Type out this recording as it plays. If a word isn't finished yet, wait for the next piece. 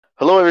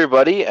Hello,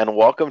 everybody, and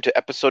welcome to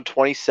episode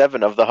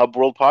 27 of the Hub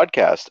World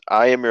Podcast.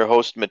 I am your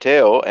host,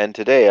 Matteo, and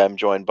today I'm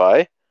joined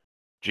by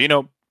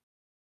Gino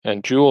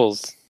and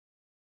Jules.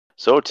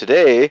 So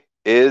today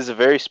is a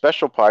very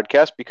special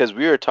podcast because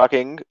we are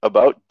talking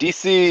about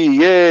DC.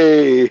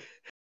 Yay!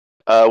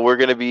 We're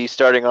going to be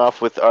starting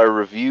off with our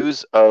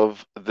reviews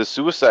of The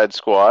Suicide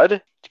Squad.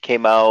 It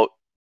came out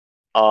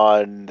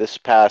on this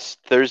past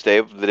Thursday,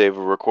 the day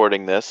we're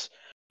recording this.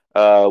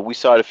 We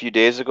saw it a few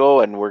days ago,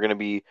 and we're going to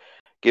be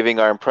giving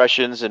our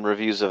impressions and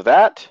reviews of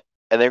that.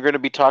 And they're going to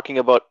be talking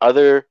about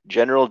other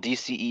general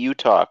DCEU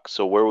talk.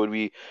 So where would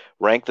we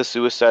rank the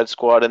Suicide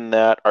Squad in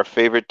that? Our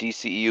favorite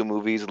DCEU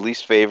movies,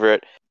 least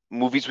favorite,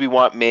 movies we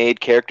want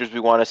made, characters we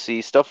want to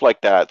see, stuff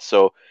like that.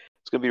 So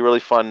it's going to be a really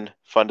fun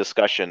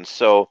discussion.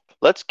 So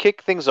let's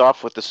kick things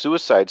off with the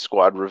Suicide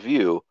Squad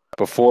review.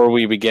 Before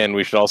we begin,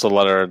 we should also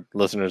let our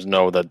listeners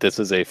know that this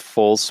is a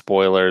full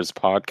spoilers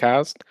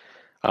podcast.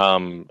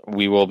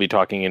 We will be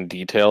talking in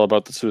detail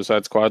about the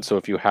Suicide Squad, so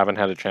if you haven't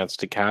had a chance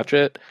to catch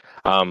it,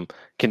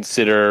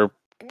 consider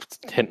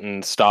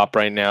hitting stop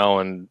right now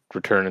and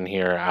returning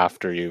here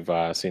after you've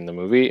seen the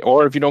movie,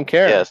 or if you don't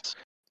care. Yes.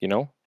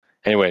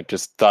 Anyway,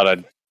 just thought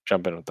I'd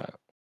jump in with that.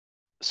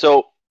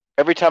 So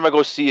every time I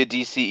go see a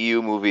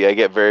DCEU movie, I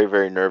get very,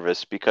 very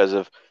nervous because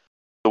of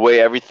the way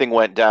everything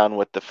went down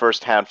with the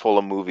first handful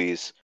of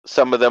movies.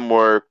 Some of them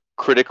were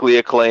critically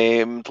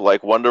acclaimed,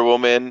 like Wonder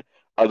Woman.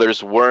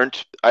 Others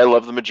weren't. I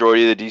love the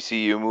majority of the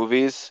DCU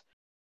movies,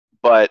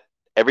 but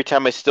every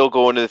time I still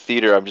go into the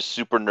theater, I'm just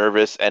super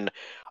nervous, and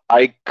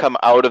I come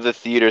out of the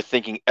theater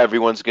thinking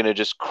everyone's going to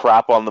just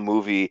crap on the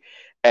movie.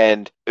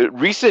 And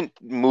recent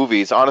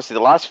movies, honestly,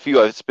 the last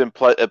few, I've been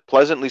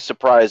pleasantly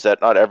surprised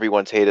that not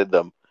everyone's hated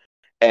them.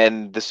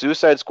 And the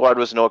Suicide Squad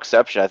was no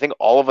exception. I think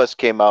all of us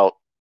came out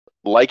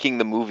liking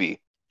the movie.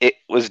 It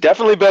was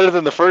definitely better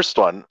than the first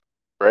one,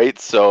 right?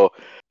 So,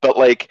 but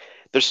like,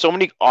 there's so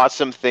many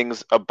awesome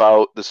things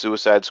about the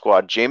Suicide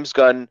Squad. James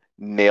Gunn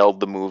nailed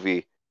the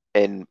movie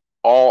in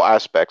all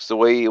aspects. The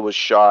way it was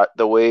shot,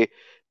 the way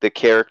the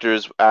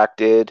characters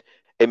acted,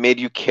 it made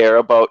you care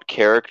about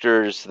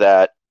characters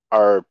that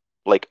are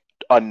like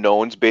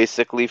unknowns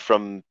basically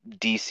from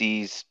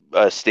DC's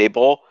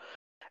stable.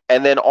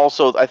 And then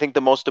also, I think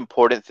the most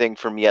important thing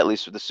for me, at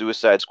least with the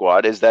Suicide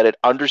Squad, is that it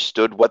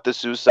understood what the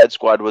Suicide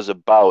Squad was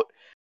about.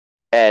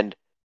 And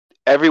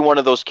every one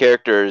of those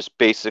characters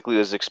basically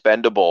was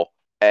expendable.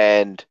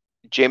 And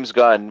James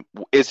Gunn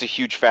is a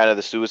huge fan of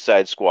the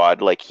Suicide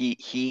Squad. Like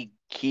he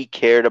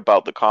cared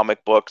about the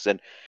comic books,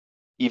 and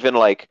even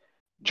like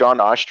John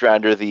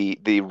Ostrander,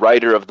 the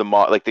writer of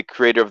the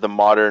creator of the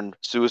modern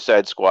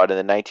Suicide Squad in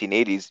the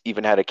 1980s,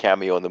 even had a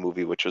cameo in the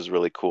movie, which was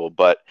really cool.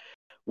 But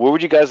where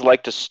would you guys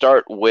like to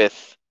start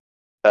with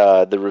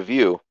the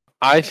review?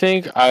 I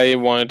think I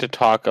wanted to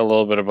talk a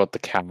little bit about the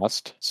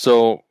cast.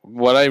 So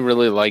what I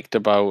really liked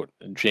about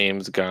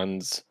James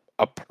Gunn's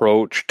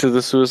approach to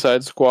the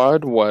Suicide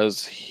Squad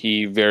was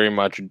he very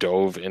much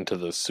dove into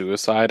the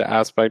suicide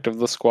aspect of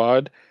the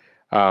squad.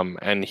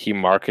 And he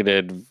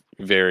marketed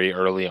very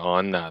early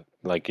on that,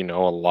 a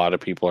lot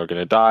of people are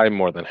going to die.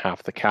 More than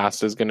half the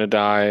cast is going to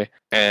die.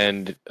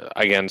 And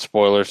again,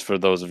 spoilers for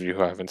those of you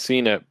who haven't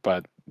seen it,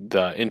 but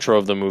the intro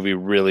of the movie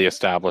really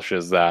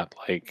establishes that,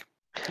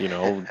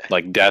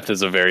 death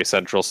is a very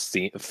central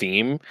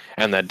theme,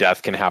 and that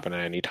death can happen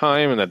at any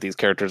time, and that these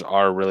characters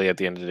are really, at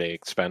the end of the day,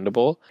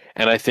 expendable.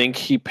 And I think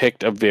he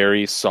picked a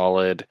very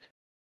solid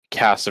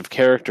cast of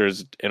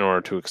characters in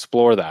order to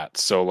explore that.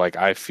 So,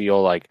 I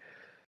feel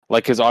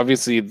because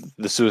obviously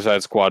the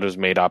Suicide Squad was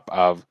made up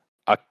of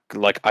a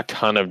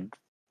ton of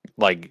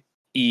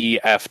E,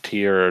 F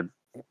tier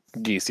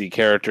DC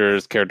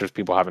characters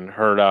people haven't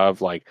heard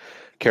of,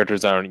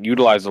 characters that aren't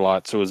utilized a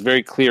lot. So it was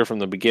very clear from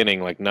the beginning,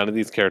 none of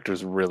these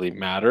characters really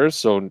matters.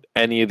 So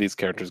any of these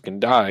characters can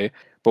die.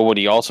 But what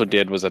he also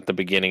did was, at the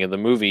beginning of the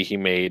movie, he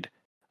made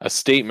a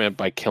statement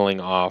by killing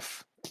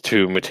off,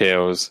 to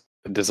Matteo's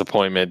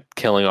disappointment,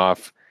 killing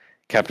off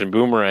Captain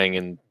Boomerang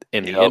in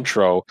the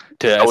intro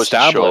to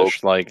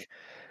establish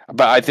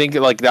but I think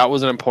that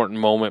was an important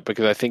moment,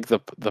 because I think the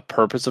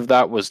purpose of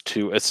that was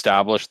to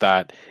establish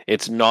that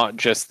it's not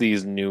just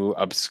these new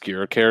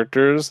obscure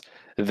characters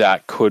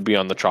that could be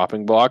on the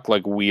chopping block.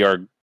 We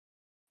are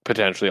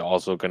potentially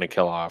also going to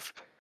kill off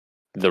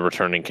the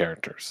returning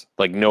characters.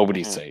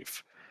 Nobody's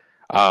safe.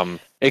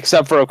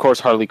 Except for, of course,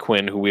 Harley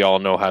Quinn, who we all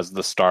know has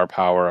the star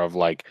power of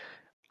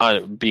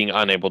being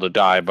unable to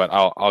die, but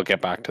I'll get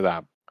back to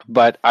that.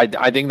 But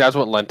I think that's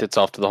what lent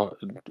itself to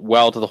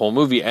the whole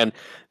movie. And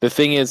the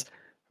thing is,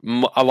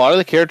 a lot of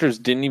the characters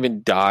didn't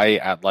even die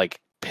at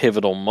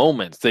pivotal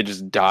moments. They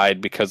just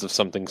died because of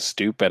something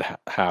stupid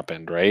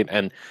happened, right?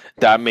 And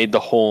that made the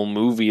whole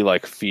movie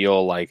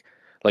feel like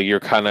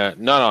you're kind of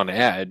not on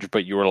edge,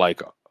 but you were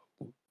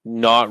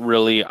not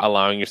really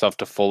allowing yourself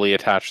to fully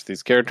attach to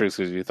these characters,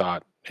 because you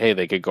thought, hey,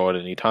 they could go at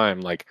any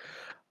time.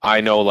 I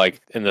know,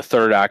 in the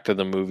third act of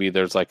the movie,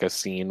 there's a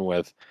scene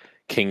with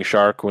King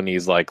Shark when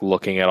he's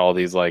looking at all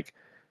these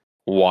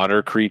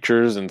water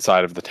creatures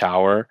inside of the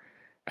tower,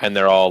 and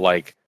they're all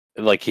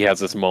like he has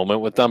this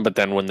moment with them, but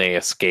then when they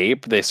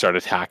escape, they start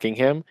attacking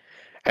him,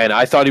 and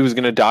I thought he was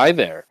gonna die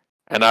there,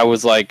 and I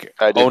was like,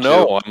 I oh did too.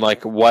 no, I'm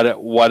like, what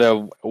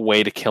a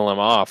way to kill him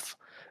off.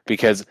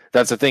 Because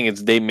that's the thing,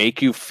 is they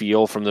make you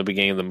feel from the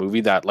beginning of the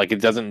movie that like it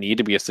doesn't need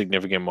to be a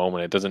significant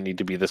moment. It doesn't need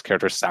to be this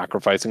character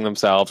sacrificing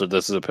themselves or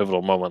this is a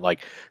pivotal moment.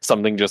 Like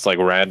something just like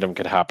random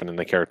could happen and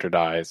the character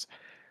dies.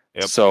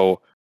 Yep.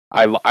 So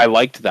I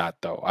liked that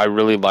though. I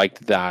really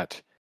liked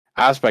that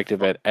aspect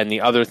of it. And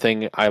the other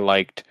thing I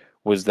liked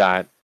was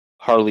that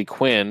Harley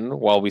Quinn,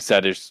 while we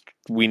said is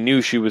we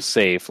knew she was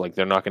safe, like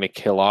they're not going to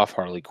kill off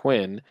Harley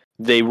Quinn,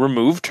 they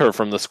removed her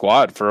from the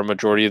squad for a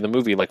majority of the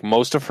movie. Like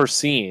most of her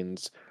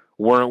scenes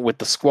weren't with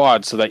the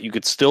squad, so that you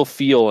could still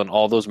feel in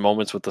all those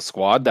moments with the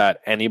squad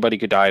that anybody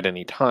could die at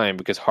any time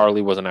because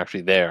Harley wasn't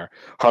actually there.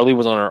 Harley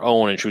was on her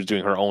own and she was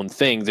doing her own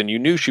things, and you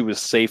knew she was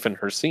safe in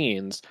her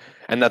scenes,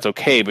 and that's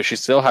okay, but she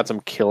still had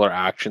some killer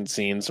action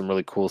scenes, some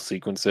really cool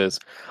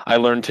sequences. I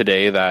learned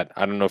today that,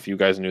 I don't know if you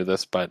guys knew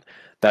this, but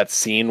that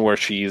scene where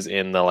she's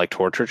in the like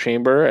torture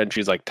chamber and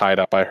she's like tied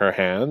up by her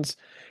hands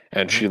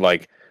and she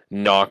like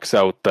knocks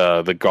out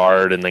the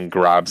guard and then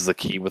grabs the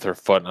key with her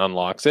foot and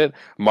unlocks it.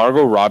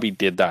 Margot Robbie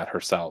did that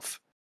herself.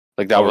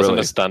 Like that wasn't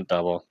really? a stunt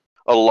double.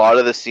 A lot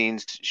of the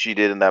scenes she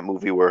did in that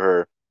movie were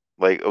her.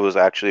 Like it was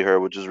actually her,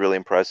 which is really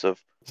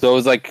impressive. So it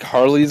was like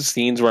Harley's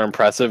scenes were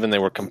impressive and they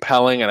were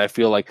compelling, and I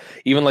feel like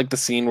even like the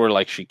scene where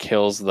like she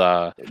kills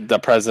the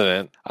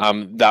president,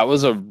 that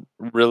was a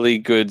really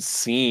good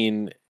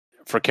scene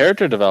for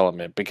character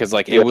development because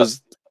like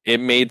it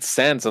made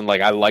sense, and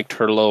like I liked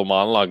her little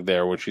monologue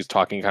there where she's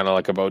talking kind of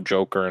like about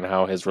Joker and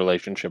how his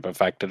relationship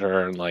affected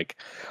her, and like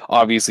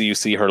obviously you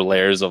see her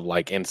layers of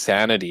like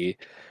insanity,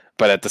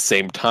 but at the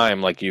same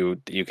time like you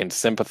can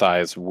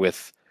sympathize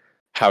with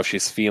how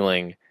she's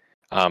feeling,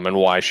 and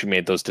why she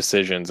made those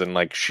decisions, and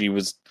like she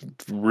was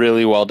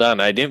really well done.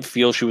 I didn't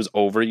feel she was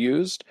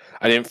overused.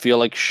 I didn't feel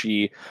like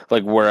she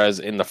like, whereas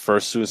in the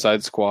first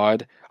Suicide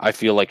Squad I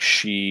feel like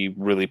she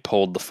really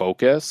pulled the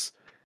focus.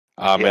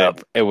 Yeah.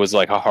 And it was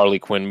like a Harley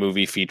Quinn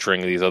movie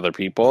featuring these other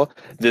people.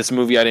 This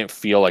movie, I didn't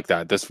feel like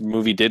that. This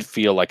movie did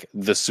feel like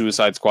the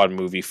Suicide Squad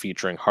movie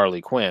featuring Harley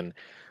Quinn,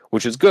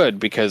 which is good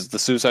because the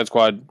Suicide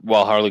Squad,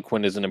 while Harley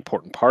Quinn is an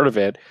important part of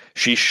it,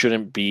 it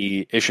shouldn't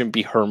be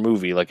her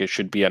movie. Like it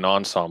should be an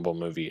ensemble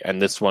movie.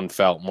 And this one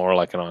felt more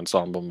like an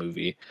ensemble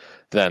movie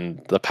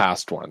than the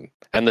past one.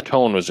 And the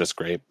tone was just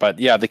great. But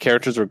yeah, the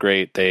characters were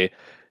great. They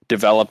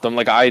developed them.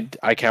 Like I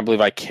can't believe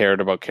I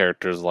cared about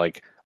characters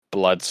like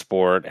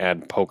Bloodsport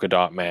and Polka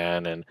Dot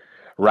Man and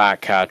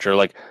Ratcatcher.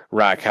 Like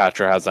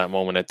Ratcatcher has that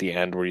moment at the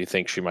end where you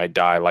think she might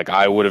die. Like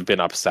I would have been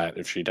upset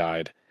if she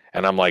died.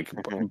 And I'm like,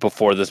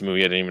 before this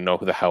movie, I didn't even know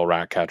who the hell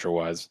Ratcatcher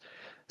was.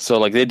 So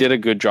like they did a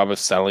good job of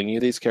selling you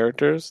these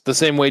characters, the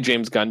same way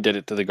James Gunn did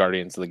it to the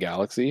Guardians of the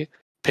Galaxy,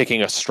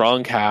 picking a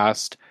strong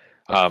cast,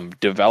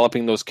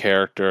 developing those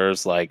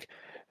characters, like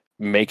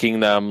making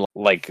them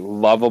like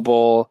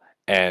lovable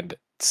and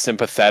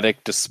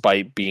sympathetic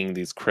despite being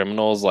these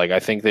criminals. Like I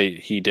think that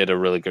he did a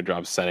really good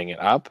job setting it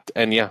up.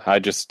 And yeah, I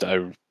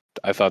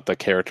thought the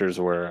characters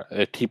were,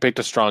 he picked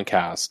a strong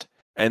cast.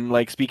 And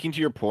like speaking to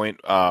your point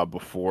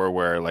before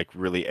where like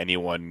really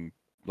anyone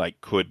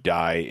like could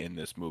die in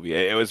this movie.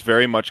 It was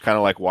very much kind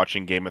of like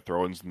watching Game of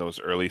Thrones in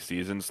those early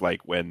seasons, like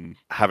when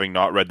having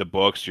not read the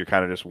books, you're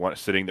kind of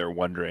just sitting there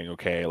wondering,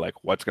 okay, like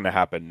what's going to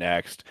happen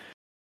next?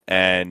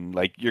 And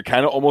like you're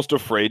kind of almost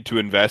afraid to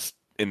invest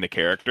in the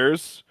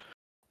characters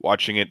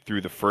watching it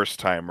through the first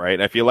time, right?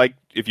 I feel like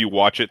if you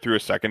watch it through a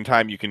second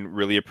time, you can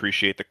really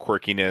appreciate the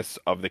quirkiness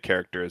of the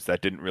characters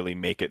that didn't really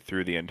make it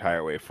through the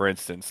entire way. For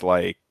instance,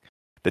 like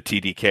the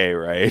TDK,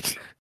 right?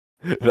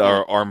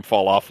 Our arm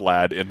fall off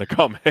lad in the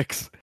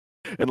comics.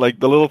 And like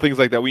the little things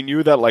like that. We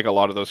knew that like a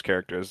lot of those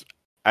characters,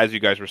 as you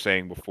guys were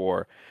saying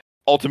before,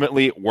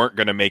 ultimately weren't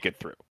going to make it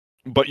through.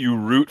 But you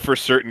root for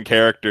certain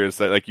characters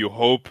that like you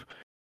hope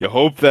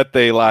that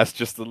they last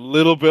just a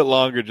little bit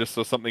longer just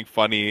so something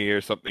funny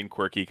or something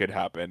quirky could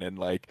happen. And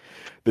like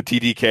the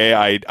TDK,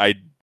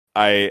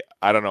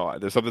 I don't know.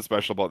 There's something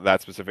special about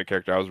that specific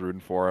character. I was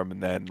rooting for him,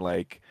 and then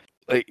like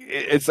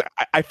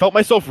I felt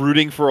myself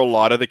rooting for a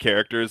lot of the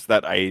characters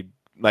that I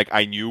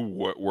knew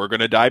were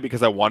going to die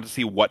because I wanted to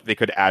see what they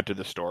could add to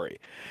the story.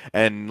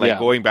 And like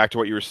going back to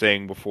what you were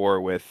saying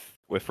before with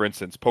for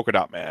instance Polka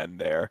Dot Man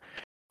there,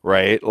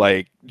 right?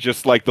 Like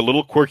just like the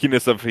little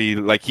quirkiness of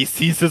he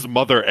sees his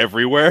mother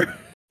everywhere.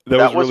 that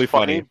was really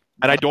funny.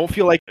 And I don't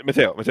feel like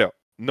Matteo.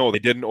 No, they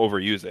didn't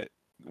overuse it.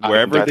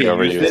 Wherever they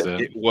used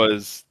it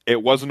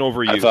wasn't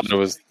overused. I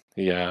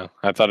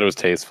thought it was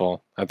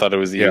tasteful. I thought it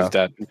was used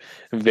at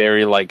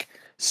very like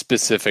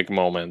specific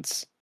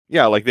moments.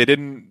 Yeah, like they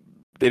didn't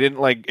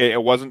like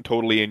it wasn't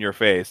totally in your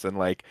face, and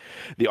like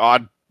the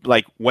odd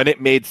like when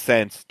it made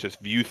sense to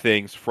view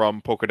things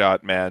from Polka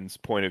Dot Man's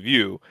point of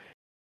view,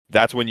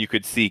 that's when you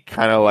could see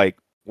kind of like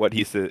what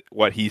he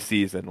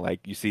sees, and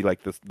like you see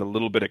like the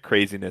little bit of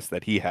craziness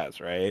that he has,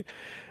 right?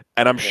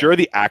 And I'm sure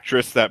the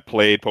actress that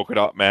played Polka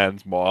Dot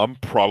Man's mom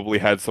probably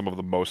had some of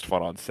the most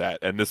fun on set.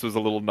 And this was a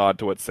little nod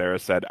to what Sarah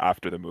said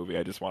after the movie.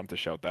 I just wanted to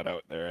shout that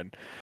out there. And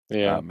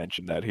Yeah.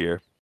 mention that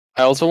here.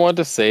 I also wanted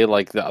to say,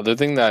 like, the other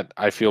thing that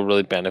I feel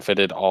really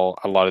benefited a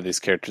lot of these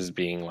characters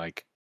being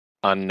like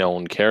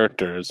unknown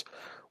characters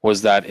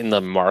was that in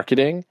the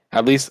marketing,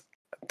 at least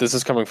this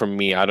is coming from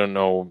me. I don't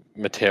know,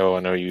 Matteo, I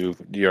know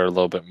you're a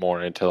little bit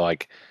more into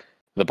like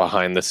the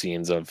behind the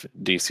scenes of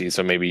DC,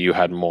 so maybe you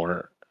had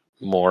more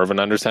of an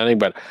understanding,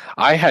 but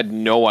I had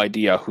no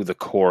idea who the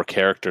core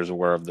characters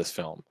were of this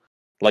film.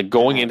 Like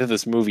going into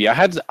this movie, I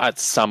had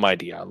some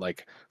idea.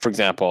 Like, for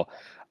example,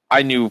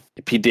 I knew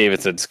Pete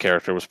Davidson's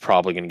character was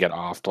probably going to get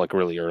offed like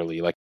really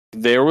early. Like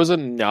there was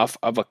enough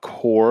of a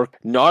core,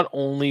 not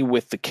only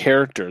with the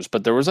characters,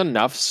 but there was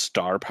enough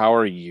star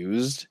power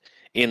used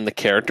in the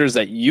characters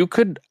that you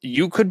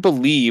could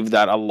believe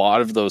that a lot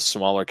of those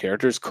smaller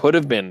characters could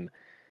have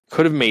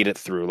made it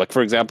through. Like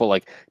for example,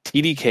 like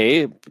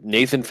TDK,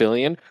 Nathan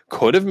Fillion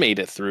could have made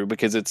it through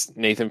because it's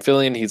Nathan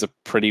Fillion. He's a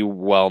pretty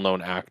well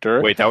known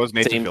actor. Wait, that was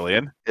Nathan Same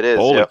Fillion? It is.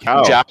 Holy Yep.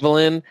 cow.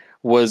 Javelin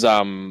was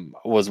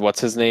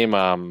what's his name?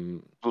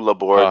 Flula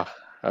Borg.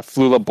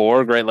 Flula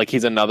Borg, right? Like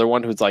he's another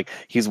one who's like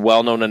he's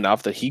well known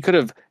enough that he could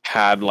have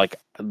had like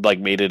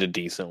made it a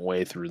decent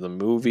way through the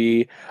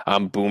movie.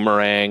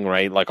 Boomerang,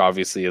 right? Like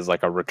obviously is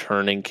like a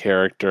returning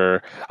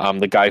character.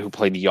 The guy who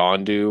played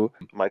Yondu,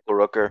 Michael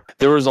Rooker.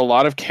 there was a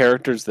lot of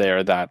characters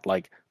there that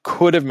like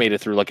could have made it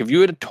through. Like if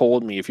you had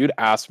told me, if you'd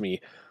asked me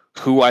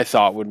who I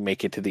thought would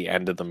make it to the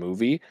end of the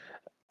movie,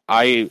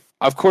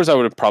 of course I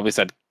would have probably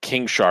said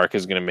King Shark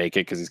is going to make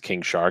it because he's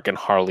King Shark, and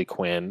Harley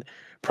Quinn,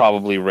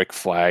 probably Rick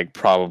Flag,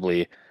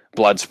 probably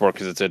Bloodsport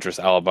because it's Idris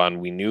Elba,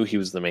 and we knew he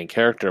was the main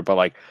character. But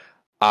like,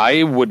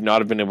 I would not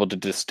have been able to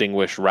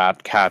distinguish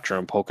Ratcatcher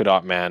and Polka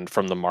Dot Man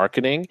from the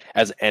marketing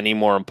as any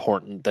more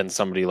important than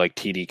somebody like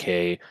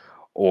TDK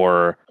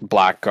or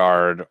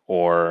Blackguard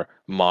or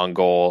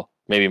Mongol.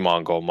 Maybe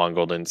Mongol.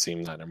 Mongol didn't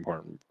seem that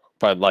important,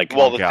 but like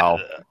Mongal.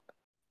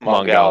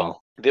 Mongal.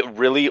 The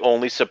really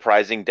only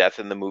surprising death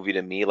in the movie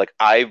to me, like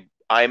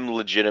I'm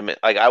legitimate,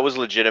 like I was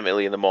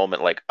legitimately in the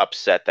moment like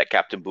upset that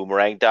Captain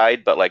Boomerang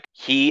died, but like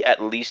he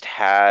at least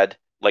had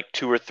like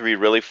two or three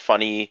really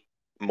funny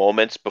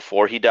moments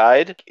before he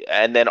died,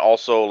 and then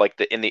also like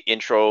in the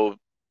intro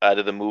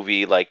to the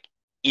movie, like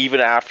even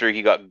after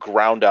he got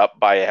ground up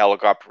by a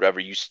helicopter, whatever,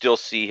 you still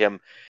see him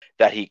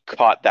that he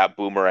caught that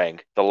boomerang,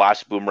 the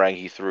last boomerang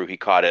he threw, he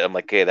caught it. I'm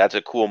like, okay, that's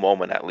a cool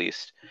moment at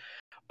least.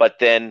 But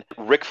then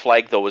Rick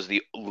Flag though was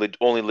the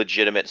only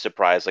legitimate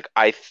surprise. Like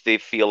they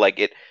feel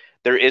like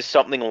there is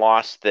something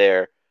lost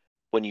there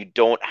when you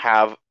don't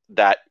have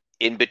that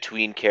in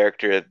between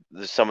character,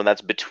 someone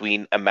that's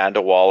between Amanda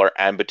Waller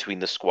and between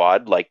the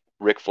squad, like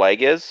Rick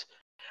Flag is.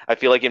 I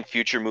feel like in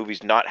future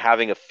movies, not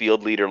having a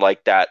field leader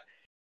like that,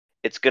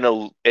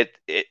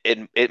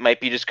 it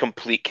might be just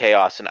complete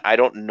chaos, and I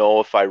don't know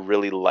if I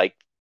really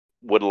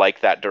would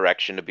like that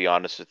direction, to be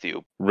honest with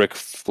you. Rick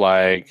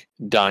Flag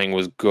dying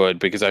was good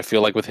because I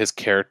feel like with his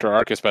character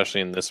arc,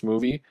 especially in this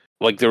movie,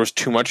 like there was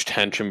too much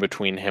tension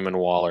between him and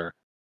Waller,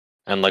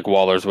 and like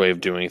Waller's way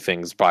of doing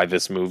things by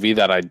this movie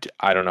that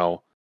I don't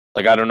know.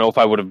 Like I don't know if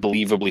I would have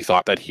believably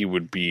thought that he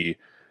would be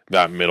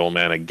that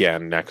middleman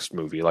again next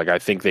movie. Like I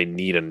think they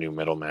need a new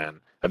middleman.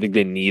 I think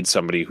they need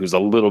somebody who's a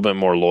little bit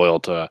more loyal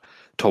to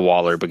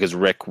Waller, because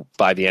Rick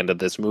by the end of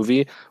this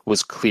movie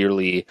was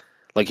clearly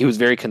like he was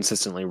very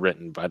consistently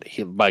written, but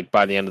he like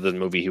by the end of the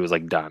movie he was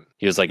like done.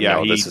 He was like, Yeah,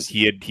 no,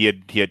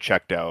 he had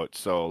checked out,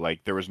 so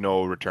like there was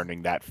no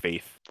returning that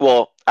faith.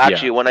 Well,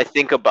 actually, when I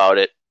think about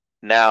it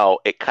now,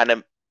 it kind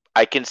of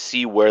I can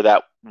see where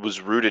that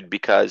was rooted,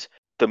 because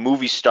the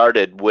movie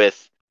started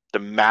with the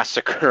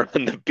massacre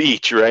on the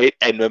beach, right?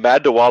 And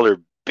Amanda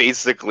Waller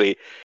basically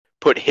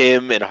put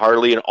him and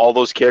Harley and all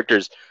those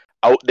characters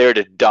out there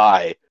to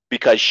die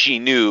because she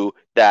knew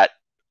that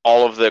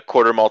all of the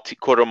Quarter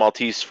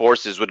Maltese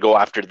forces would go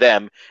after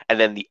them, and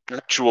then the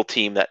actual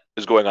team that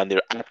is going on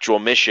their actual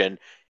mission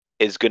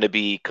is going to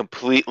be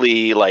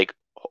completely like,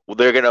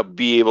 they're going to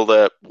be able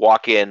to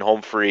walk in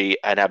home free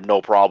and have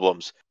no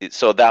problems.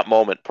 So that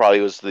moment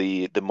probably was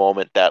the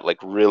moment that like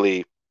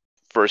really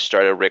first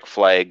started Rick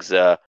Flag's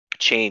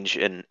change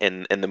in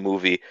the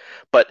movie.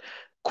 But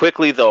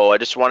quickly though, I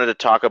just wanted to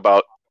talk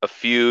about a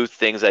few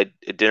things I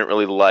didn't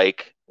really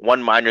like.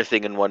 One minor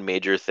thing and one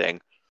major thing.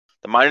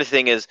 The minor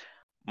thing is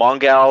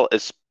Mongal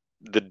is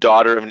the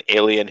daughter of an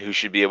alien who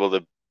should be able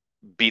to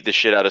beat the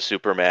shit out of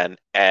Superman,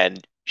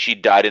 and she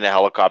died in a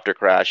helicopter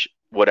crash,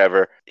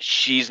 whatever.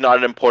 She's not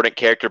an important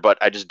character, but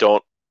I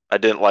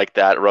didn't like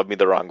that. It rubbed me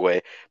the wrong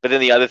way. But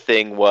then the other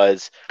thing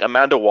was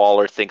Amanda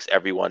Waller thinks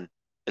everyone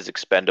is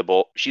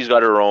expendable. She's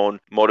got her own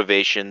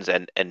motivations,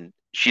 and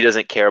she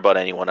doesn't care about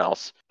anyone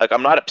else. Like,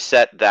 I'm not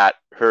upset that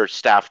her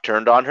staff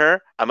turned on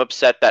her. I'm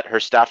upset that her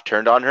staff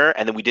turned on her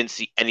and then we didn't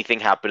see anything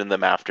happen to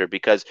them after,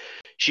 because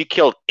she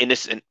killed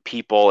innocent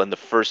people in the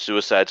first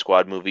Suicide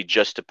Squad movie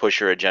just to push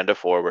her agenda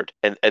forward.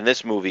 And in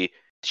this movie,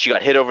 she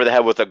got hit over the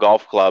head with a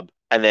golf club,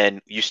 and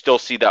then you still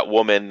see that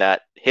woman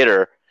that hit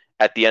her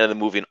at the end of the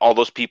movie, and all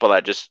those people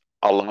that just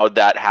allowed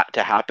that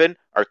to happen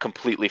are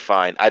completely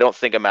fine. I don't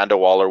think Amanda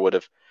Waller would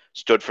have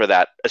stood for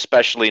that,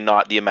 especially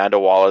not the Amanda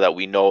Waller that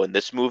we know in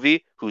this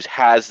movie, who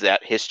has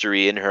that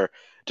history in her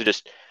to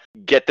just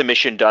get the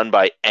mission done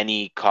by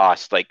any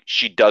cost. Like,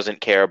 she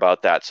doesn't care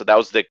about that. So that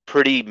was the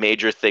pretty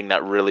major thing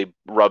that really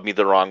rubbed me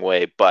the wrong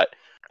way. But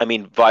I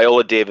mean,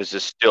 Viola Davis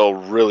is still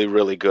really,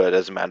 really good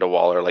as Amanda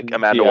Waller. Like,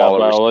 Amanda Yeah, Waller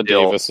was Viola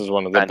still Davis is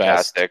one of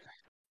fantastic.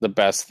 the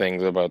best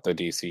things about the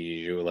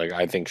DCEU. Like,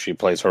 I think she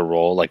plays her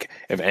role. Like,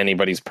 if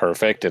anybody's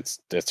perfect,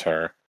 it's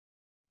her.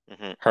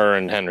 Mm-hmm. Her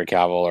and Henry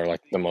Cavill are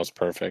like the most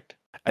perfect.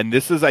 And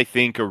this is, I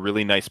think, a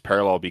really nice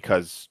parallel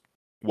because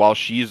while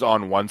she's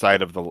on one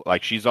side of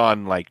she's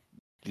on like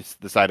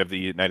the side of the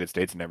United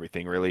States and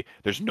everything, really,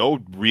 there's no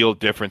real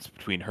difference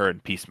between her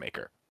and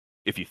Peacemaker,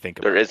 if you think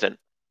about it. There isn't.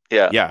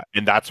 Yeah. Yeah,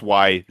 and that's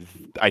why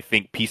I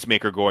think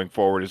Peacemaker going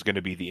forward is going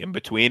to be the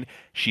in-between.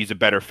 She's a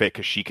better fit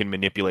because she can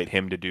manipulate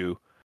him to do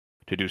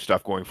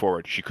stuff going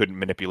forward. She couldn't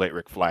manipulate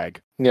Rick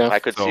Flag. Yeah, I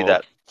could see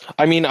that.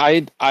 I mean,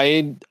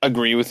 I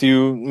agree with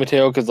you,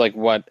 Matteo, because like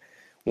when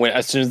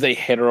as soon as they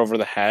hit her over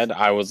the head,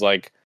 I was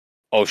like,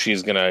 oh,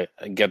 she's gonna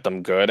get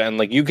them good, and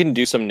like you can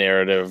do some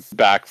narrative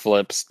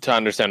backflips to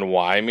understand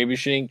why maybe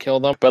she didn't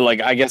kill them. But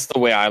like I guess the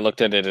way I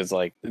looked at it is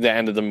like the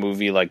end of the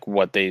movie, like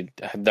what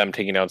them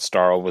taking out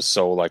Starro was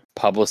so like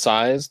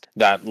publicized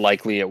that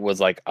likely it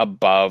was like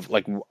above,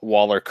 like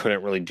Waller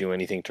couldn't really do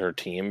anything to her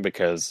team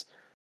because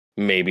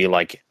maybe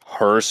like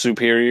her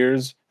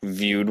superiors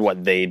viewed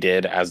what they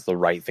did as the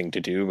right thing to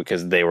do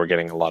because they were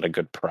getting a lot of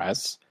good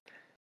press.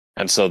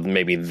 And so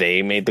maybe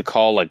they made the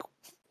call,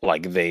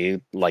 like they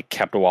like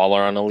kept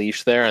Waller on a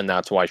leash there, and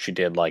that's why she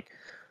did like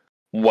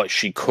what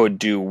she could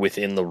do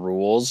within the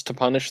rules to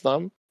punish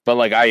them. But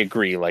like I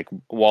agree, like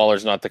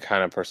Waller's not the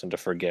kind of person to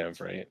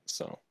forgive, right?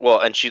 So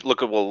and she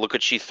look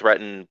at she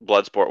threatened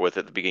Bloodsport with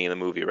at the beginning of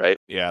the movie, right?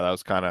 Yeah,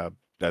 that's kind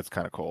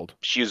of cold.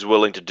 She was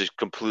willing to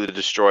completely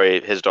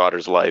destroy his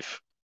daughter's life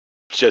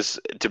just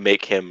to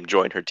make him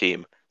join her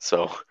team.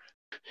 So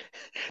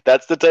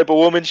that's the type of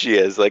woman she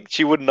is. Like,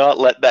 she would not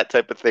let that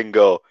type of thing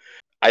go.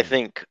 I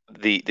think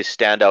the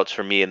standouts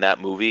for me in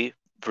that movie,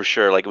 for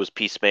sure, like it was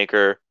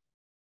Peacemaker.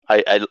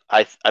 I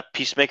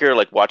Peacemaker,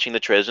 like watching the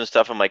trailers and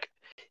stuff, I'm like,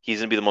 he's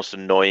gonna be the most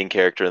annoying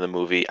character in the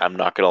movie. I'm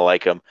not gonna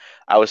like him.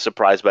 I was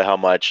surprised by how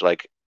much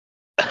like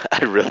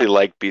I really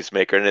like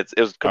Peacemaker, and it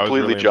was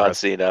completely really John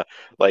impressed. Cena.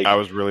 Like, I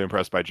was really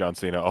impressed by John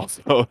Cena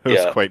also. It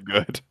was quite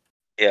good.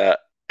 Yeah.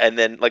 And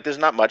then like there's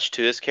not much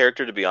to this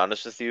character, to be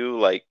honest with you.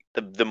 Like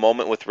the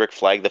moment with Rick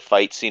Flag, the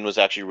fight scene was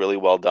actually really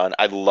well done.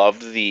 I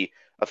loved a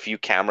few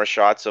camera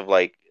shots of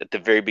like at the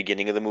very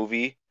beginning of the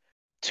movie.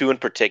 Two in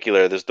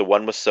particular. There's the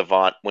one with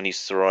Savant when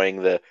he's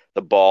throwing the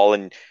ball,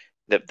 and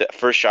the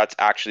first shot's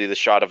actually the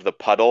shot of the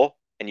puddle,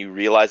 and you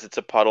realize it's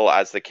a puddle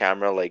as the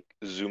camera like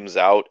zooms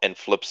out and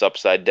flips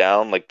upside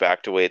down, like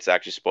back to the way it's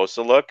actually supposed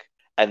to look.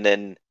 And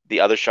then the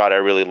other shot I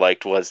really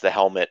liked was the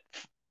helmet,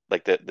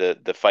 like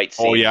the fight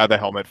scene. Oh yeah, the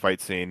helmet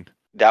fight scene.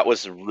 That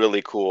was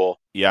really cool.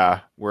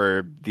 Yeah,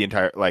 where the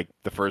entire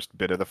the first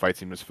bit of the fight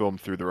scene was filmed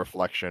through the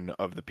reflection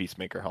of the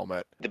Peacemaker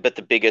helmet. But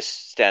the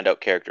biggest standout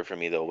character for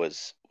me though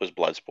was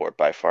Bloodsport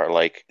by far.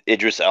 Like,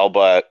 Idris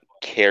Elba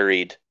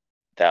carried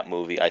that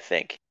movie, I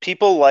think.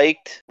 People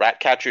liked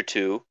Ratcatcher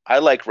 2. I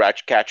like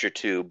Ratcatcher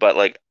 2, but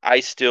like I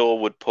still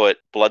would put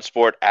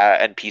Bloodsport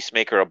and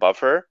Peacemaker above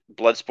her.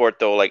 Bloodsport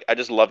though, like I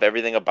just love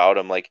everything about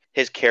him. Like,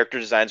 his character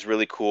design's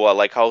really cool. I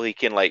like how he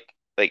can like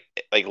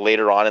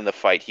later on in the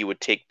fight he would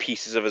take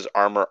pieces of his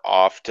armor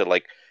off to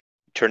like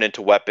turn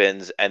into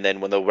weapons, and then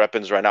when the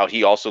weapons run out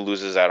he also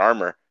loses that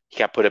armor. He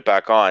can't put it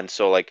back on,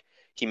 so like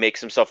he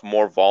makes himself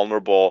more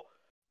vulnerable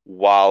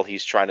while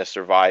he's trying to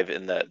survive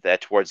in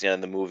that towards the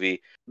end of the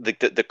movie.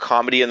 The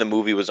comedy in the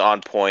movie was on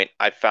point.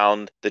 I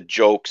found the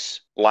jokes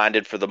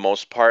landed for the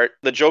most part.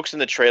 The jokes in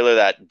the trailer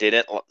that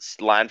didn't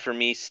land for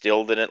me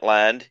still didn't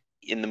land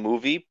in the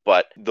movie,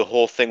 but the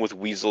whole thing with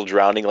Weasel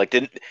drowning, like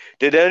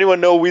did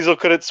anyone know Weasel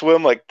couldn't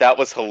swim? Like, that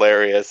was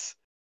hilarious.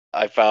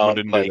 I found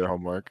didn't like do their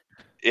homework.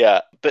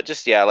 Yeah, but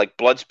just like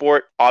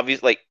Bloodsport,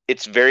 obvious, like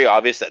it's very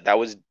obvious that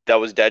was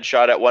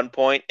Deadshot at one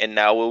point, and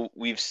now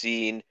we've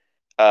seen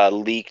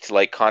leaked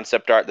like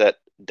concept art that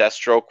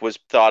Deathstroke was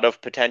thought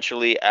of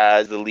potentially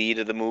as the lead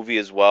of the movie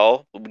as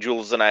well.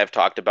 Jules and I have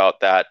talked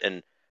about that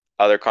in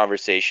other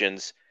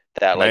conversations.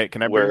 That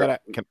can I bring that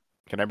up?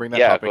 Can I bring that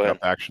Yeah, topic go up ahead.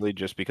 actually,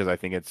 just because I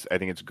think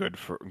it's good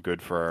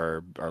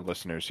for our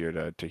listeners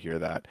here to hear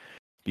that,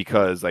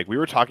 because like we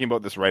were talking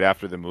about this right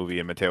after the movie,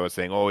 and Matteo was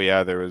saying, oh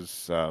yeah, there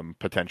was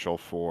potential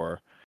for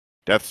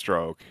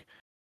Deathstroke,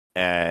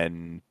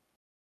 and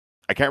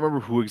I can't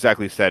remember who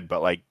exactly said,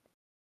 but like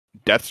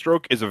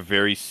Deathstroke is a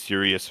very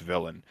serious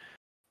villain,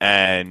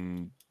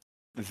 and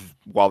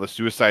while the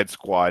Suicide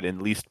Squad, at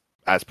least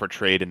as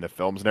portrayed in the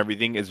films and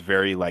everything, is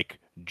very like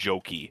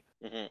jokey.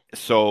 Mhm.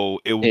 So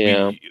it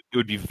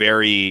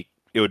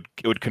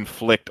would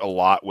conflict a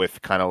lot with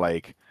kind of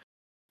like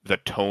the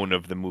tone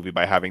of the movie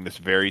by having this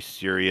very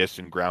serious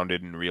and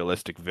grounded and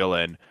realistic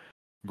villain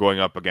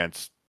going up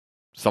against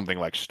something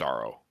like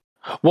Starro.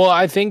 well,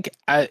 I think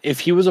if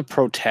he was a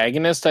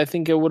protagonist, I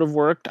think it would have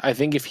worked. I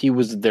think if he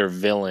was their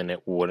villain,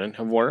 it wouldn't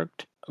have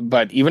worked.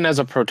 But even as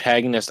a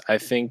protagonist, I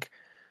think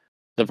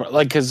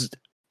because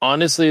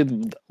honestly,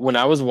 when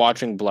I was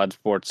watching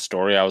Bloodsport's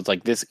story, I was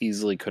like, this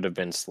easily could have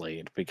been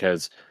Slade,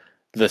 because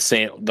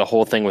the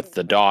whole thing with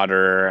the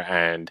daughter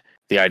and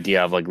the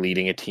idea of like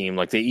leading a team,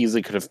 like they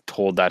easily could have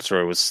told that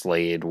story with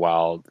Slade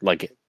while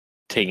like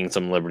taking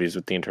some liberties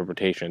with the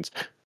interpretations.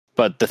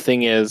 But the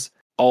thing is,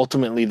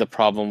 ultimately, the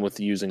problem with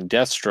using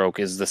Deathstroke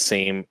is the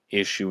same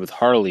issue with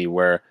Harley,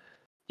 where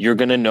you're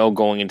gonna know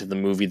going into the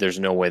movie there's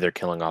no way they're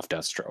killing off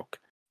Deathstroke.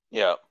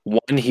 Yeah.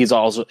 One, he's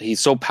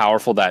so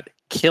powerful that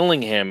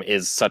killing him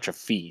is such a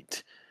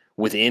feat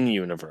within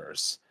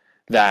universe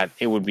that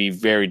it would be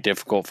very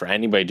difficult for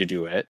anybody to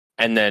do it.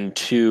 And then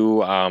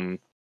two,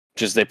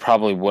 just they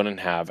probably wouldn't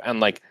have.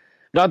 And like,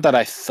 not that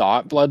I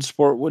thought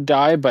Bloodsport would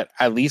die, but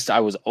at least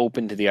I was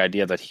open to the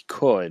idea that he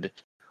could.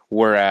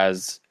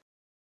 Whereas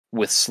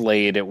with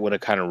Slade, it would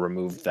have kind of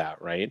removed that,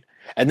 right?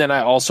 And then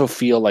I also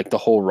feel like the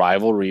whole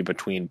rivalry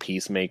between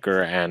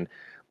Peacemaker and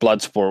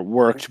Bloodsport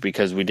worked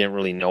because we didn't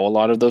really know a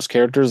lot of those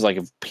characters. Like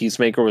if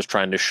Peacemaker was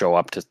trying to show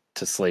up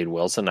to Slade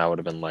Wilson, I would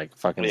have been like,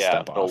 fucking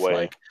step no off.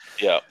 way.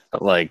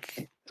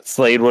 Like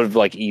Slade would have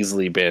like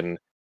easily been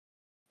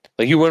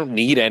like, you wouldn't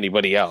need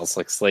anybody else.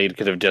 Like Slade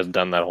could have just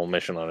done that whole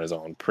mission on his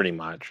own, pretty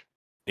much.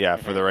 Yeah,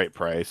 for the right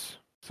price.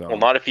 So Well,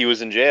 not if he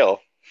was in jail.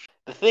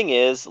 The thing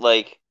is,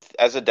 like,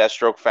 as a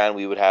Deathstroke fan,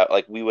 we would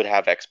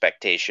have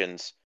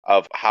expectations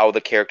of how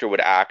the character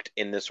would act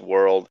in this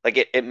world. Like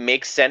it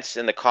makes sense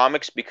in the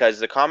comics because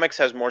the comics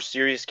has more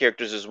serious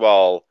characters as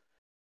well,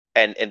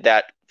 and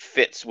that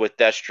fits with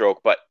Deathstroke.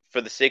 But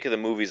for the sake of the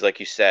movies, like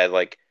you said,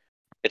 like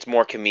it's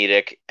more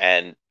comedic,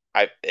 and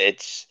I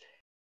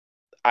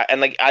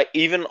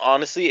even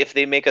honestly, if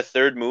they make a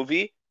third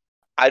movie,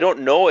 I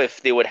don't know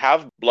if they would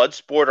have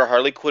Bloodsport or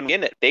Harley Quinn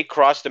in it. They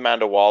crossed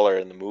Amanda Waller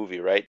in the movie,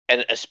 right?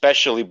 And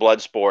especially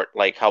Bloodsport,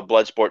 like how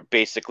Bloodsport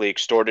basically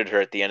extorted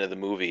her at the end of the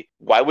movie.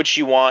 Why would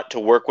she want to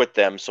work with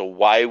them? So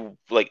why,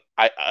 like,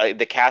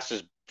 the cast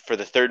is for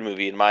the third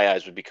movie, in my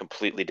eyes, would be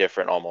completely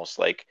different almost.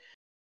 Like,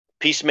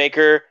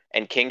 Peacemaker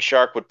and King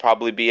Shark would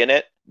probably be in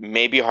it.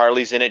 Maybe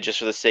Harley's in it just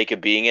for the sake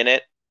of being in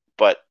it.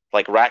 But,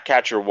 like,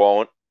 Ratcatcher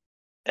won't,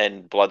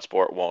 and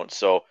Bloodsport won't.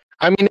 So,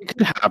 I mean, it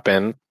could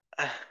happen.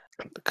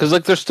 Because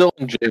like they're still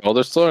in jail,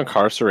 they're still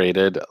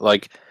incarcerated.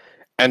 Like,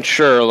 and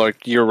sure,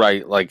 like you're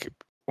right. Like,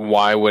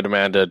 why would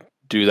Amanda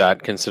do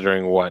that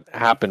considering what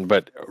happened?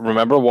 But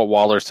remember what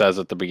Waller says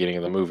at the beginning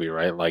of the movie,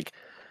 right? Like,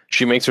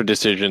 she makes her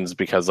decisions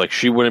because like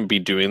she wouldn't be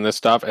doing this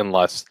stuff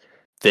unless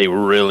they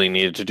really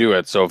needed to do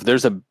it. So if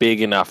there's a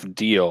big enough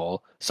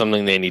deal,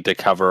 something they need to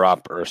cover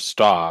up or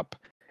stop,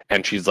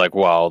 and she's like,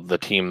 well, the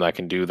team that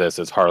can do this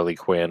is Harley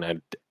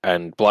Quinn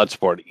and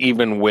Bloodsport,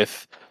 even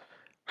with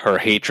her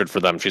hatred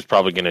for them, she's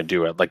probably going to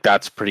do it. Like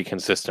that's pretty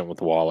consistent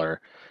with Waller.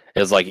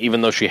 Is like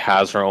even though she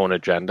has her own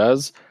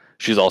agendas,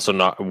 she's also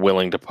not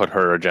willing to put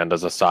her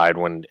agendas aside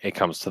when it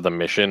comes to the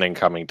mission and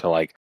coming to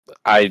like.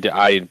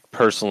 I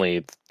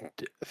personally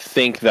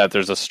think that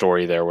there's a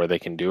story there where they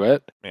can do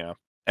it. yeah,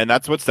 and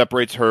that's what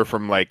separates her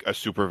from like a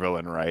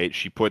supervillain, right?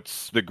 She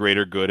puts the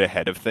greater good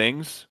ahead of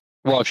things.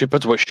 Well, she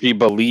puts what she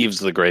believes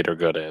the greater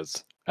good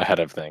is ahead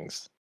of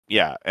things.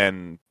 Yeah,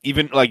 and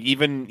even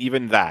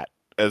that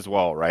as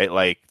well, right?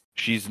 Like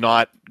she's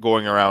not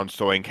going around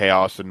sowing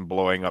chaos and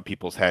blowing up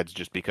people's heads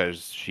just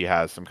because she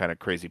has some kind of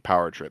crazy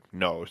power trip.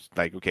 No,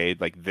 like okay,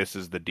 like this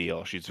is the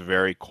deal. She's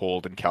very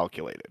cold and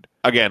calculated.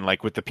 Again,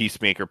 like with the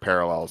Peacemaker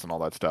parallels and all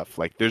that stuff.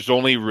 Like there's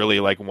only really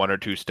like one or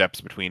two steps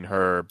between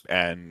her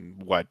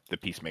and what the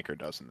Peacemaker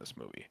does in this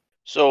movie.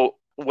 So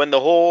when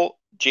the whole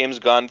James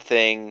Gunn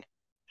thing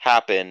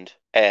happened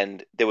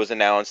and it was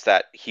announced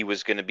that he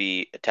was going to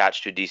be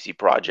attached to a DC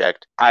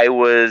project, I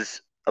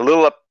was a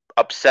little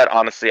upset,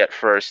 honestly, at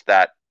first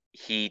that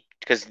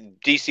because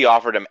DC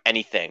offered him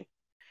anything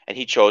and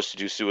he chose to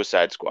do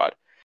Suicide Squad.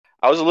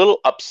 I was a little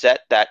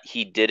upset that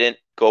he didn't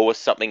go with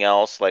something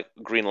else like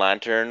Green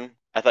Lantern.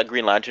 I thought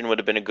Green Lantern would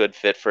have been a good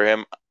fit for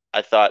him.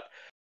 I thought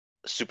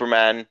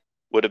Superman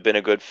would have been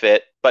a good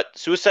fit. But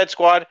Suicide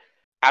Squad,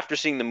 after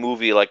seeing the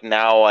movie, like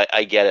now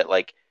I get it.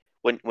 Like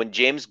when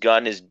James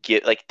Gunn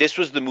like this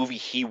was the movie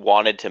he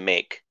wanted to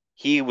make.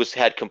 He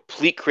had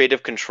complete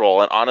creative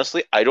control, and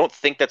honestly, I don't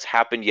think that's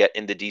happened yet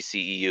in the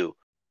DCEU.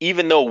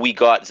 Even though we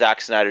got Zack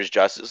Snyder's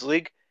Justice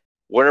League,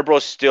 Warner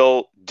Bros.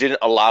 Still didn't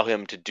allow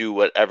him to do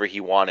whatever he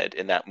wanted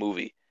in that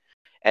movie.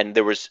 And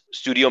there was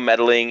studio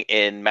meddling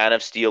in Man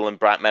of Steel and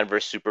Batman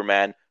vs.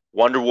 Superman.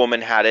 Wonder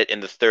Woman had it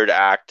in the third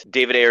act.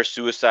 David Ayer's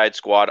Suicide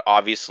Squad,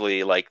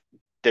 obviously, like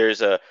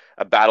there's a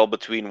battle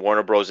between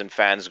Warner Bros. And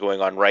fans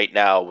going on right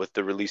now with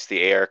the release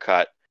the Ayer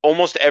cut.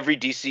 Almost every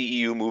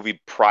DCEU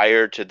movie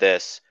prior to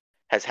this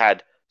has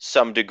had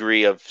some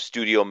degree of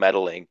studio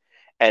meddling.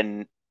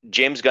 And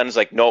James Gunn is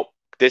like, nope,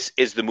 this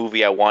is the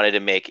movie I wanted to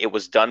make. It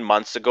was done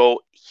months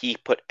ago. He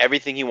put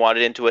everything he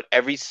wanted into it.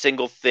 Every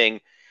single thing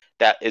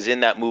that is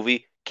in that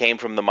movie came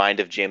from the mind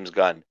of James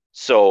Gunn.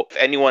 So if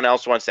anyone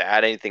else wants to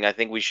add anything, I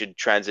think we should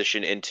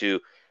transition into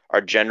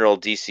our general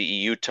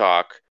DCEU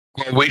talk.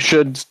 We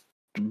should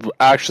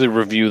actually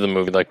review the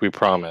movie like we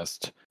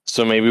promised.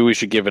 So maybe we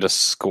should give it a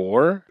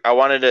score. I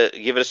wanted to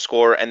give it a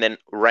score and then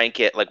rank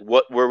it. Like,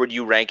 where would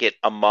you rank it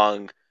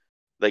among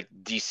like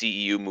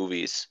DCEU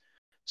movies?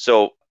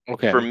 So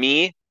Okay. for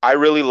me, I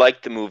really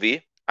liked the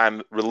movie.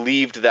 I'm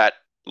relieved that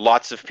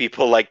lots of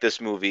people like this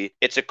movie.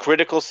 It's a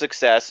critical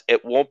success.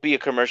 It won't be a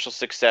commercial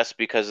success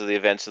because of the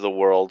events of the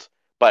world,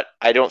 but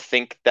I don't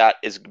think that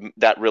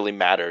really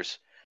matters.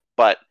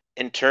 But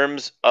in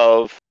terms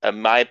of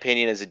my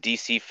opinion as a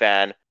DC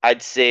fan,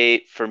 I'd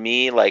say for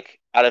me, like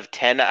out of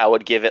 10, I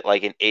would give it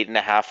like an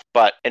 8.5.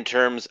 But in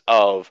terms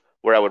of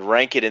where I would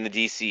rank it in the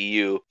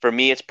DCU, for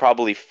me, it's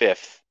probably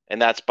fifth, and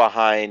that's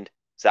behind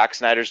Zack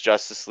Snyder's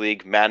Justice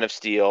League, Man of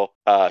Steel,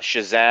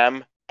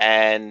 Shazam,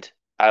 and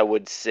I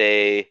would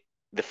say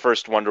the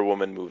first Wonder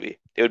Woman movie.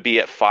 It would be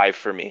at 5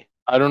 for me.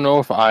 I don't know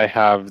if I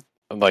have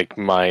like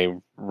my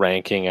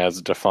ranking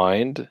as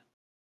defined.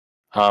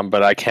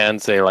 But I can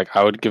say like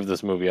I would give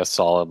this movie a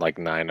solid like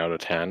 9 out of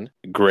 10.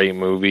 Great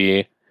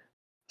movie.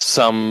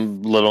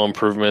 Some little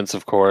improvements,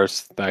 of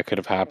course, that could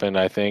have happened,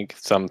 I think.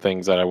 Some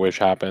things that I wish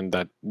happened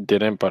that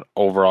didn't, but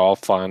overall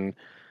fun,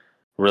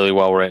 really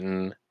well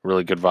written,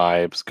 really good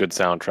vibes, good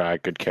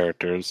soundtrack, good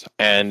characters.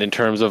 And in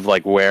terms of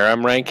like where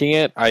I'm ranking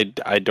it, I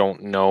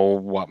don't know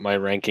what my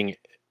ranking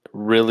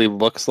really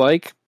looks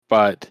like,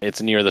 but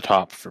it's near the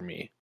top for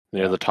me.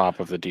 Near the top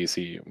of the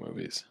DCU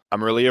movies.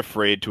 I'm really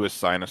afraid to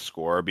assign a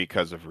score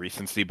because of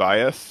recency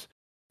bias.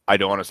 I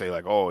don't want to say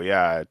like, oh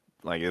yeah,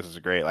 like this is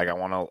great. Like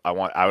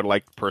I would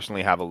like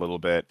personally have a little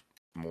bit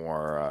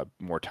more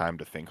time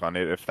to think on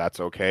it if that's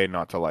okay,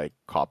 not to like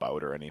cop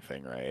out or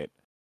anything, right?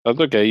 That's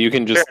okay. You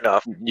can just Fair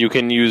enough. you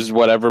can use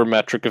whatever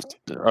metric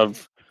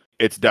of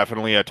It's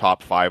definitely a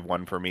top 5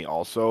 one for me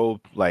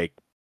also. Like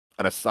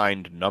an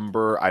assigned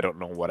number, I don't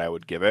know what I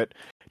would give it.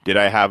 Did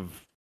I have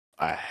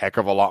a heck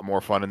of a lot more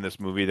fun in this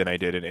movie than I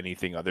did in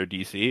anything other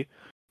DC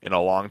in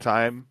a long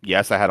time?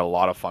 Yes, I had a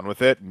lot of fun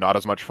with it. Not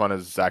as much fun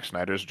as Zack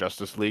Snyder's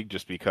Justice League,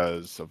 just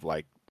because of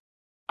like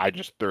I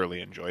just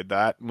thoroughly enjoyed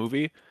that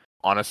movie.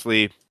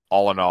 Honestly,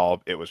 all in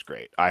all, it was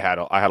great. I had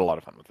a lot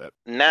of fun with it.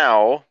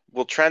 Now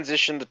we'll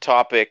transition the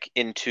topic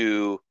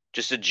into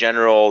just a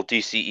general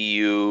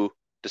DCEU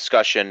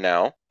discussion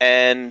now,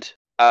 and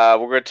we're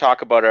going to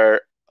talk about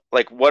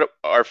what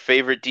our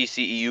favorite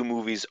DCEU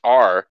movies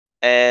are.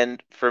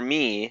 And for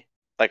me,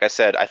 like I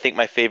said, I think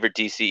my favorite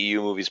DCEU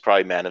movie is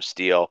probably Man of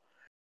Steel.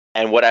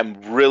 And what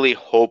I'm really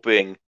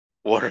hoping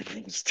Warner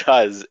Bros.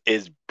 Does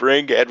is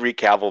bring Henry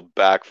Cavill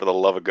back for the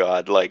love of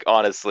God. Like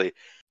honestly,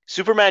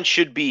 Superman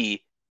should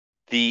be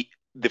the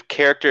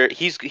character.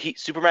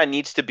 Superman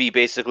needs to be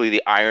basically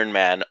the Iron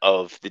Man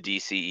of the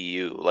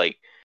DCEU. Like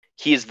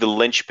he is the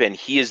linchpin.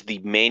 He is the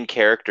main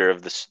character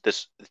of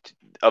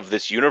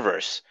this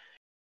universe.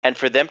 And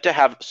for them to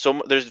have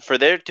for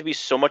there to be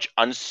so much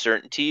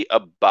uncertainty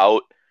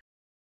about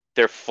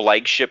their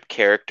flagship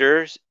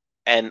characters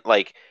and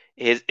like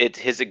his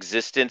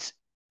existence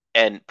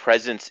and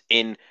presence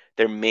in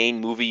their main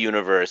movie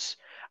universe,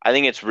 I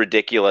think it's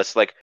ridiculous.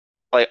 Like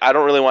I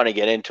don't really want to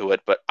get into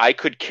it, but I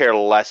could care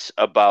less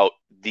about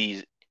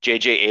the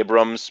J.J.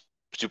 Abrams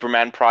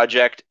Superman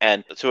project,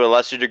 and to a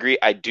lesser degree,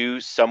 I do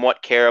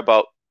somewhat care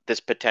about this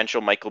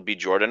potential Michael B.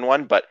 Jordan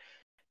one. But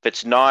if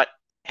it's not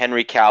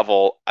Henry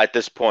Cavill at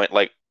this point,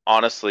 like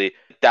honestly,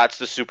 that's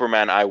the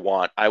Superman I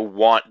want. I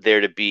want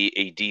there to be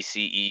a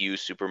DCEU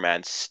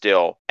Superman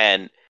still,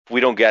 and if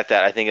we don't get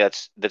that, I think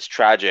that's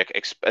tragic,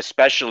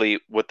 especially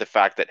with the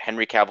fact that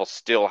Henry Cavill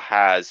still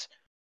has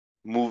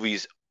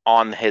movies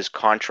on his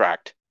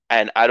contract.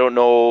 And I don't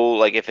know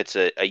like if it's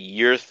a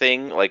year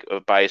thing, like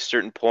by a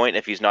certain point,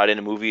 if he's not in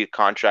a movie,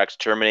 contract's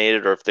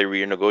terminated, or if they're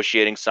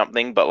renegotiating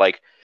something. But like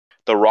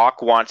The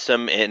Rock wants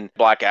him in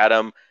Black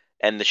Adam,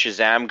 and the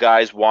Shazam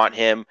guys want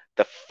him.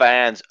 The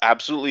fans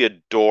absolutely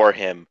adore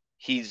him.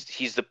 He's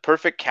the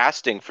perfect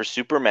casting for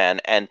Superman,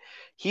 and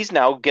he's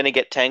now gonna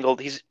get tangled.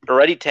 He's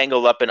already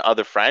tangled up in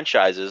other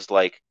franchises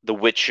like The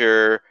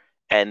Witcher,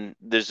 and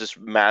there's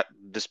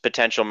this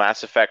potential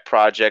Mass Effect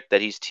project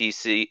that he's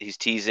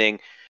teasing.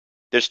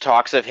 There's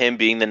talks of him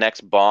being the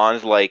next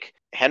Bond. Like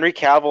Henry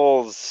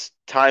Cavill's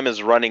time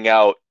is running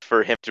out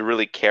for him to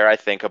really care, I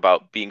think,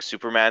 about being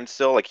Superman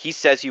still. Like he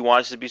says he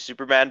wants to be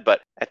Superman,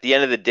 but at the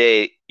end of the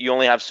day, you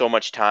only have so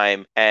much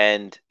time,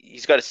 and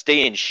he's got to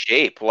stay in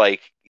shape. Like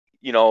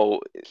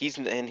he's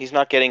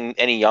not getting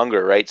any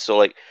younger, right? So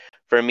like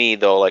for me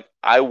though, like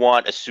I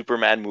want a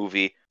Superman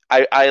movie.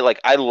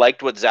 I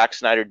liked what Zack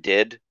Snyder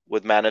did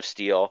with Man of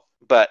Steel,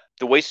 but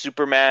the way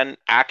Superman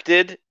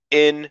acted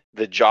in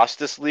the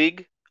Justice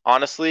League,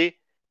 honestly,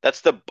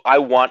 I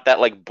want that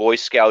like Boy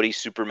Scouty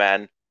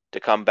Superman to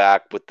come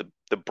back with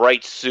the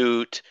bright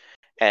suit,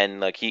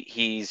 and like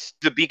he's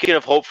the beacon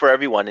of hope for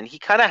everyone, and he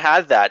kind of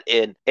had that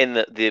in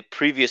the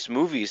previous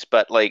movies.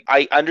 But like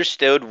I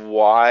understood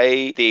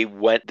why they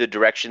went the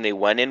direction they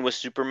went in with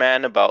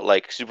Superman, about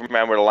like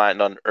Superman were to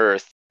land on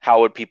Earth,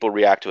 how would people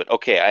react to it?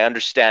 Okay, I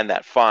understand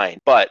that, fine.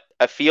 But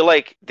I feel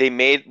like they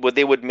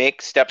would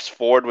make steps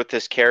forward with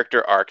this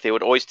character arc, they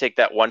would always take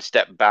that one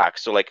step back.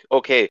 So like,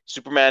 okay,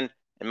 Superman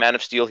and Man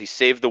of Steel, he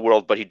saved the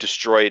world, but he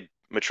destroyed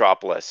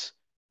Metropolis.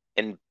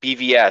 In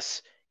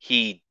BVS,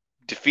 he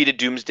defeated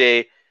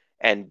Doomsday,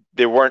 and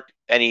there weren't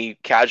any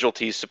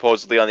casualties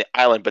supposedly on the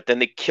island, but then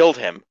they killed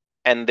him,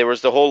 and there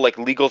was the whole like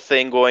legal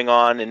thing going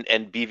on,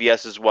 and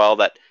BVS as well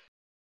that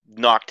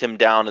knocked him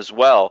down as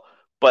well.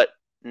 But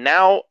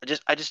now,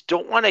 I just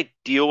don't want to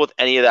deal with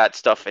any of that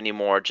stuff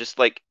anymore. Just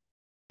like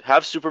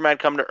have Superman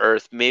come to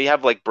Earth, maybe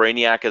have like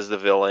Brainiac as the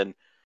villain,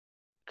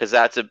 because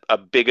that's a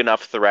big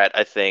enough threat,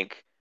 I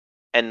think,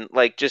 and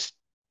like just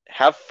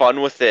have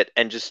fun with it,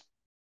 and just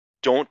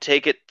don't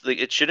take it like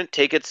it shouldn't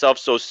take itself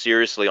so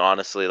seriously,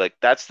 honestly. Like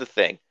that's the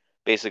thing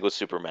basically with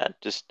Superman,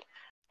 just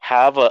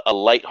have a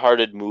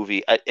lighthearted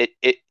movie.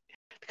 It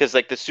because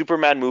like the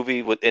Superman movie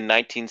in the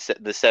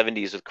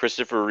 70s with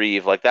Christopher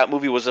Reeve, like that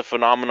movie was a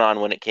phenomenon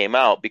when it came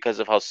out because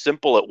of how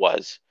simple it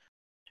was.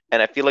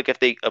 And I feel like if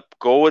they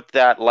go with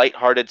that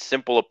lighthearted,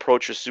 simple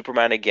approach with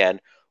Superman again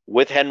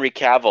with Henry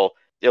Cavill,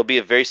 it'll be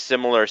a very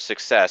similar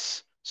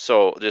success.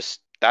 So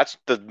just that's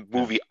the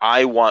movie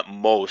I want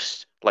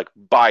most, like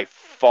by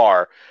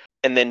far.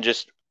 And then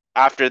just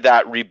after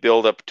that,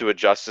 rebuild up to a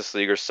Justice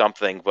League or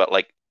something. But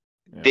like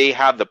they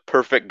have the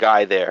perfect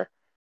guy there.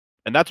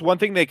 And that's one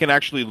thing they can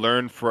actually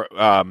learn for,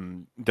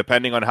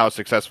 depending on how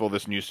successful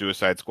this new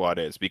Suicide Squad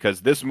is,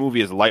 because this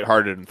movie is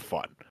lighthearted and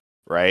fun,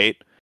 right?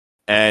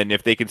 And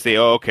if they can say,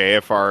 oh, okay,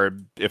 if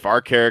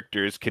our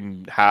characters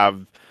can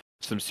have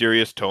some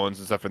serious tones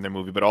and stuff in their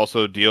movie, but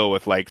also deal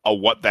with like a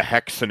what the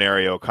heck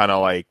scenario, kind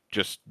of like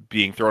just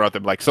being thrown out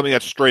there, like something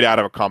that's straight out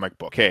of a comic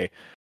book. Hey,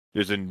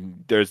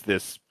 there's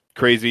this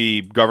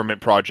crazy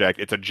government project.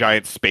 It's a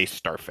giant space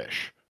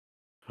starfish.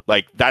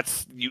 Like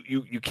that's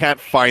you can't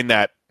find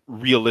that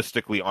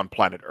realistically on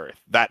planet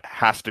Earth. That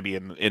has to be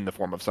in the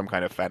form of some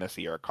kind of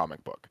fantasy or a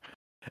comic book.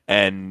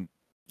 And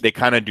they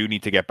kind of do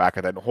need to get back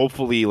at that. And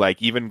hopefully,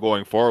 like even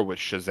going forward with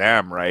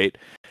Shazam, right?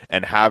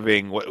 And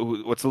having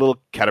what's the little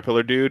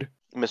caterpillar dude?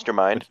 Mr.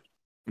 Mind.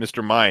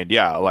 Mr. Mind,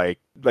 yeah. Like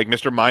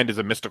Mr. Mind is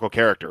a mystical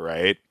character,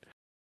 right?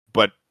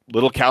 But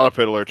little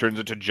caterpillar turns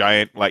into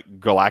giant like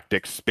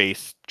galactic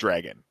space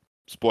dragon.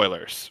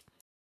 Spoilers.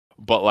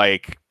 But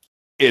like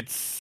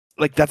it's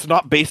like that's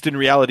not based in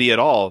reality at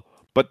all.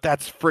 But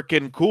that's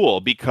freaking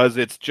cool because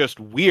it's just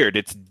weird.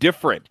 It's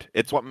different.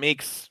 It's what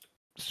makes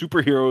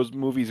superheroes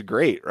movies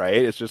great, right?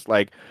 It's just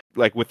like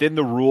within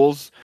the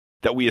rules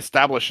that we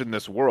establish in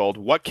this world,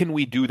 what can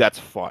we do that's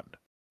fun?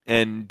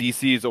 And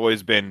DC has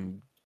always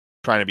been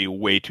trying to be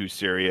way too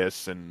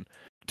serious and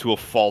to a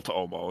fault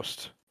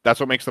almost. That's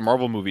what makes the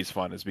Marvel movies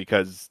fun, is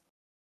because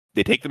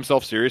they take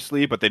themselves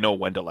seriously, but they know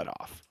when to let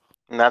off.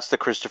 And that's the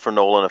Christopher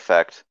Nolan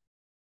effect.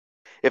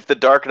 If the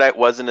Dark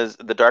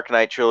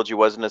Knight trilogy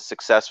wasn't as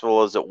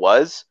successful as it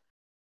was,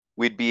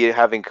 we'd be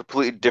having a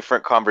completely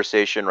different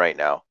conversation right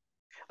now.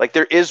 Like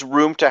there is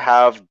room to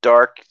have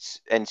dark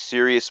and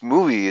serious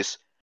movies,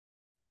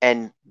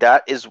 and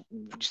that is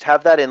just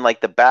have that in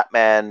like the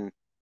Batman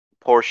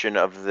portion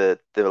of the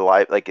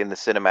live, like in the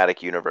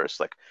cinematic universe.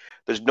 Like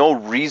there's no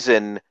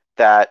reason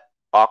that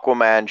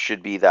Aquaman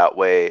should be that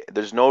way.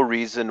 There's no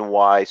reason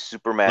why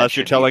Superman unless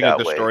should you're telling be that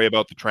the way. Story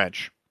about the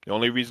trench. The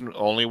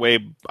only way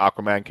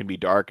Aquaman can be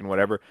dark and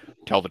whatever,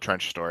 tell the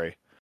trench story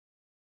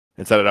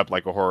and set it up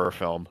like a horror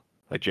film,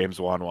 like James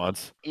Wan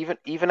wants.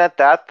 Even at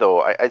that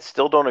though, I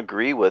still don't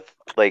agree with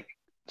like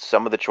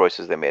some of the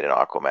choices they made in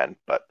Aquaman.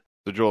 But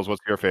So Jules,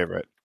 what's your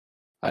favorite?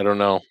 I don't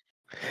know.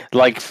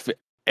 Like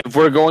if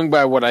we're going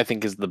by what I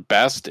think is the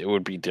best, it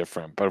would be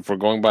different. But if we're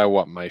going by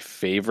what my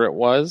favorite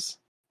was,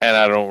 and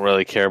I don't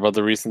really care about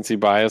the recency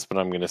bias, but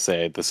I'm going to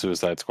say the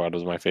Suicide Squad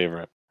was my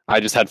favorite. I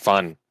just had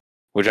fun,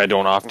 which I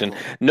don't often.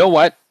 Know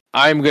what?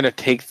 I'm going to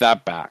take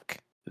that back.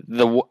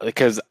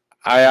 Because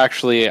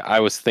I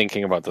was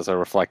thinking about this. I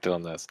reflected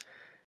on this.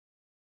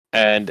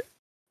 And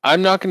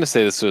I'm not going to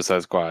say the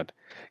Suicide Squad.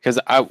 Because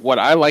what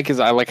I like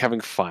is I like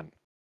having fun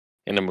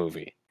in a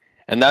movie.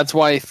 And that's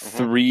why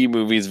 3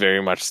 movies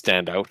very much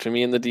stand out to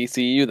me in the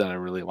DCEU that I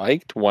really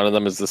liked. One of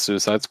them is the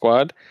Suicide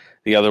Squad.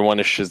 The other one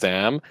is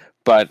Shazam.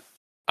 But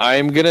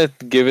I'm going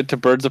to give it to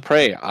Birds of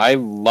Prey. I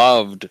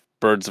loved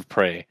Birds of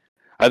Prey.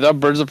 I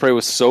thought Birds of Prey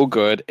was so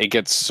good. It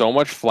gets so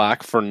much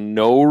flack for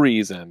no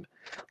reason.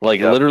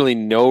 Literally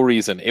no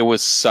reason. It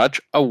was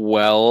such a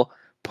well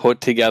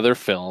put together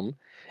film.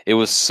 It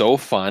was so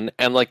fun.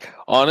 And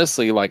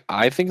honestly,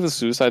 I think the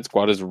Suicide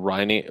Squad is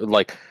running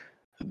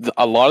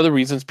a lot of the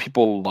reasons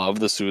people love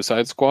the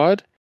Suicide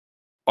Squad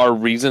are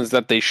reasons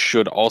that they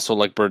should also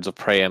like Birds of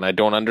Prey, and I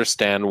don't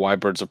understand why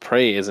Birds of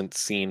Prey isn't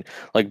seen.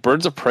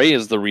 Birds of Prey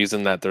is the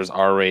reason that there's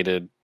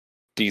R-rated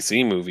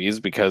DC movies,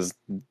 because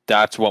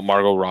that's what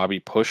Margot Robbie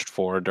pushed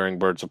for during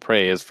Birds of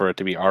Prey, is for it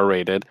to be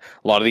R-rated.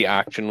 A lot of the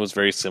action was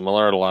very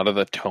similar, a lot of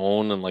the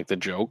tone and the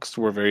jokes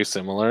were very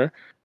similar.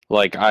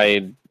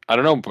 I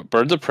don't know, but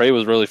Birds of Prey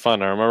was really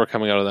fun. I remember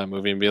coming out of that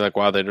movie and being like,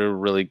 wow, they did a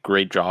really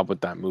great job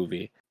with that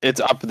movie. It's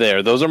up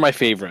there. Those are my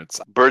favorites.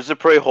 Birds of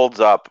Prey holds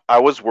up. I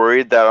was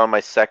worried that on my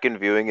second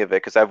viewing of it,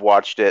 because I've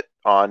watched it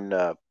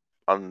on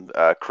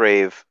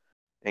Crave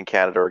in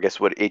Canada, or I guess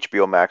what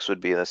HBO Max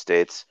would be in the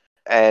States,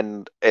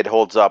 and it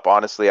holds up.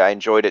 Honestly, I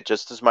enjoyed it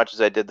just as much as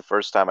I did the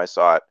first time I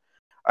saw it.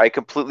 I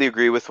completely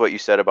agree with what you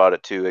said about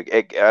it too.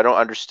 I don't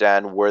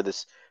understand where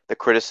the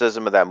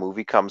criticism of that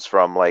movie comes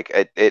from. Like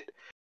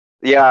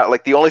yeah,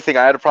 like the only thing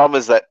I had a problem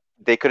is that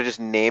they could have just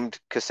named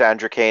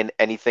Cassandra Cain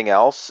anything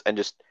else and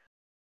just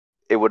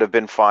it would have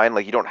been fine.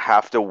 Like you don't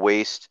have to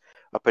waste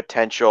a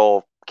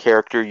potential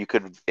character you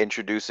could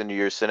introduce into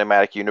your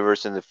cinematic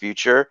universe in the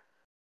future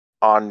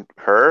on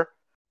her.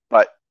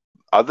 But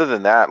other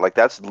than that, like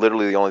that's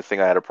literally the only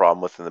thing I had a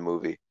problem with in the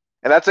movie.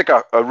 And that's like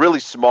a really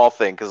small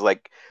thing because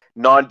like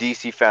non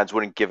DC fans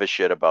wouldn't give a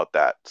shit about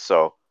that.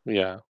 So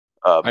Yeah.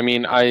 um, I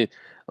mean, I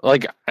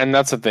like, and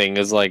that's the thing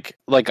is like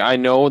I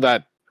know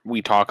that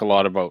we talk a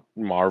lot about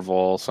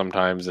Marvel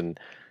sometimes, and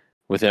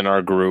within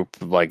our group,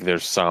 like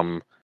there's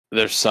some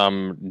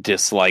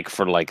dislike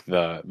for like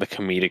the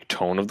comedic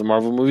tone of the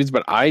Marvel movies,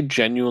 but I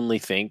genuinely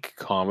think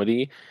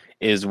comedy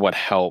is what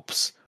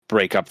helps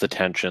break up the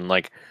tension.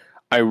 Like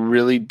I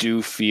really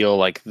do feel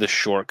like the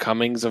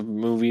shortcomings of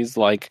movies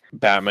like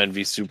Batman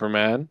v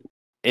Superman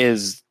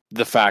is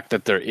the fact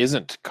that there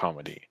isn't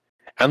comedy.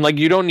 And like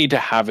you don't need to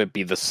have it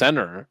be the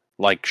center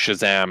like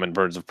Shazam and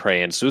Birds of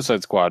Prey and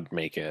Suicide Squad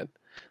make it.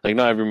 Like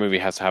not every movie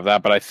has to have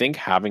that, but I think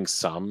having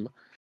some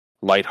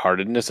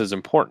lightheartedness is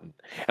important.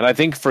 And I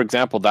think, for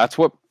example, that's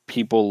what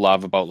people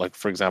love about, like,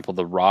 for example,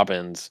 the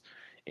Robins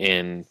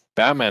in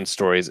Batman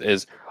stories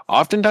is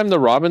oftentimes the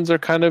Robins are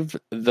kind of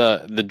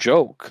the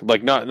joke.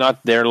 Like not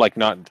they're like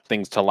not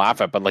things to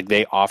laugh at, but like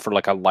they offer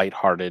like a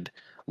lighthearted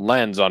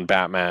lens on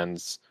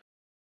Batman's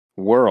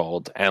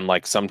world. And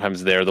like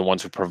sometimes they're the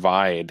ones who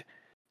provide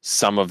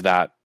some of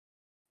that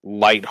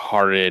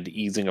lighthearted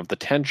easing of the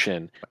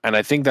tension. And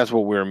I think that's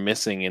what we're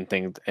missing in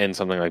things in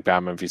something like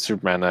Batman v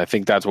Superman. And I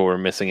think that's what we're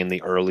missing in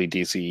the early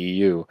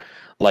DCEU.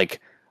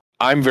 Like,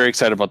 I'm very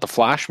excited about the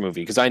Flash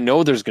movie because I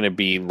know there's going to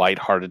be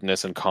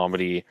lightheartedness and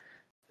comedy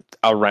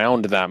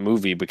around that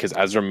movie because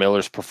Ezra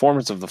Miller's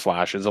performance of the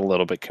Flash is a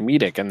little bit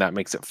comedic and that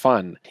makes it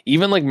fun.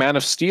 Even like Man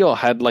of Steel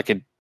had like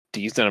a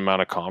decent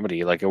amount of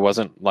comedy. Like it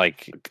wasn't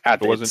like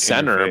at its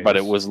center, but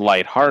it was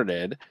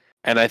lighthearted.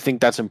 And I think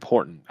that's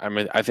important. I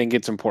mean, I think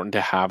it's important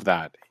to have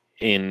that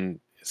in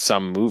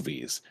some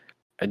movies.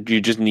 And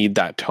you just need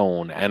that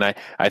tone. And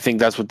I think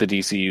that's what the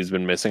DCU's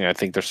been missing. I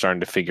think they're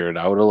starting to figure it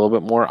out a little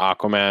bit more.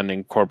 Aquaman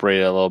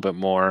incorporated a little bit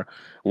more.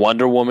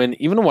 Wonder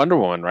Woman, even Wonder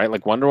Woman, right?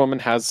 Like Wonder Woman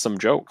has some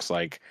jokes,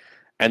 like,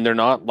 and they're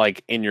not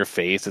like in your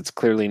face. It's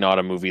clearly not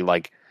a movie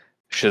like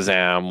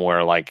Shazam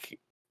where like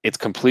it's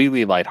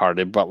completely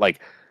lighthearted, but like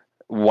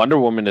Wonder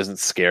Woman isn't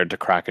scared to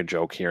crack a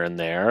joke here and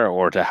there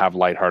or to have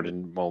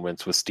lighthearted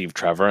moments with Steve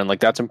Trevor. And like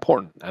that's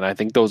important. And I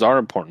think those are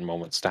important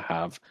moments to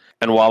have.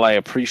 And while I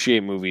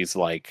appreciate movies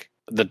like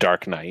The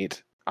Dark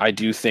Knight, I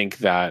do think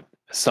that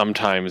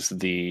sometimes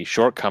the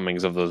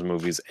shortcomings of those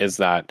movies is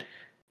that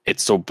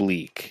it's so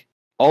bleak.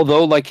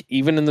 Although, like,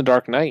 even in The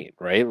Dark Knight,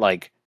 right?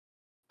 Like,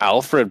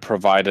 Alfred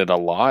provided a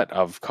lot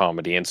of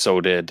comedy, and so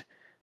did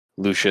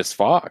Lucius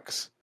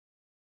Fox.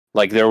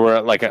 Like there were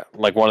like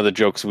one of the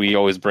jokes we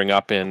always bring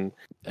up in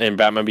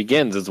Batman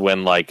Begins is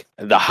when like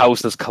the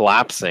house is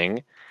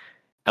collapsing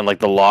and like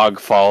the log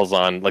falls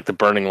on like the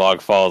burning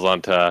log falls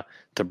onto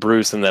to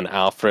Bruce and then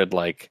Alfred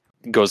like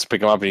goes to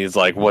pick him up and he's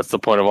like, what's the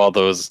point of all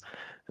those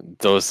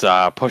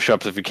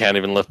push-ups if you can't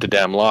even lift a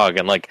damn log?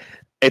 And like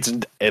it's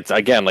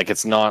again like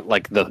it's not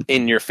like the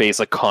in your face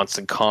like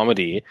constant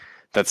comedy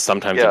that's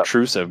sometimes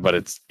intrusive, but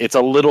it's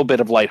a little bit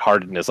of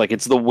lightheartedness. Like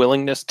it's the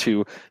willingness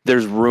to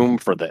there's room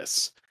for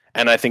this.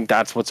 And I think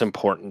that's what's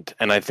important.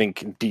 And I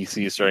think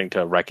DC is starting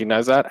to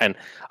recognize that. And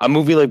a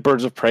movie like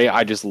Birds of Prey,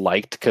 I just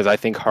liked because I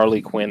think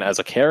Harley Quinn as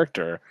a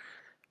character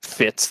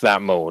fits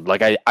that mode.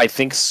 Like I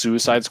think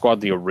Suicide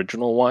Squad, the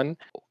original one,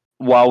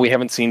 while we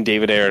haven't seen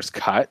David Ayer's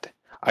cut,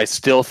 I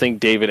still think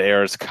David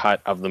Ayer's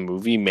cut of the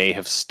movie may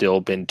have still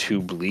been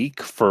too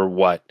bleak for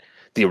what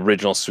the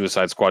original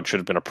Suicide Squad should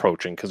have been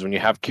approaching. Because when you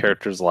have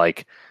characters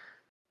like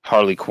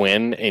Harley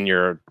Quinn in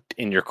your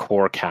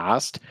core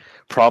cast,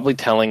 probably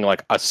telling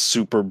like a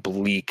super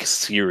bleak,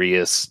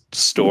 serious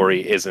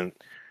story isn't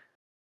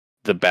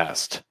the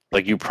best.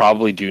 Like you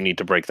probably do need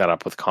to break that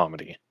up with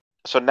comedy.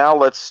 So now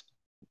let's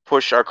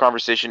push our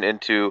conversation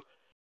into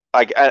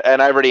like,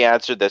 and I already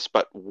answered this,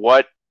 but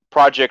what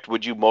project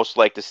would you most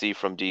like to see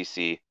from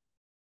DC?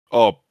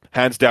 Oh,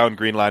 hands down,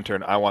 Green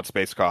Lantern. I want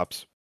Space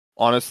Cops.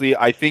 Honestly,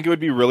 I think it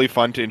would be really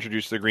fun to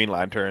introduce the Green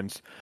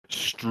Lanterns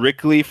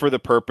strictly for the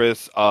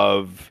purpose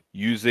of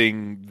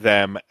using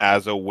them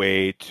as a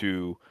way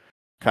to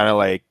kind of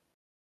like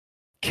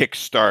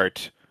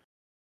kickstart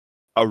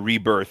a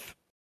rebirth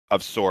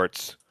of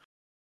sorts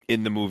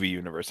in the movie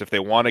universe. If they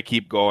want to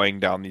keep going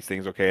down these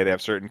things, okay, they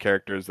have certain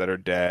characters that are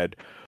dead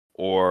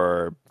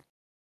or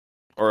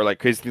like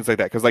crazy things like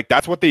that. Because like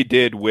that's what they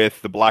did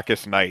with the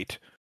Blackest Night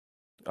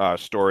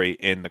story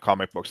in the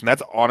comic books. And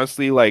that's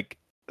honestly like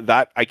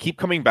that I keep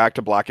coming back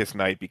to Blackest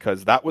Night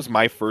because that was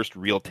my first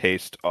real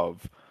taste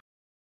of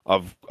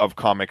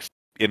comics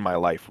in my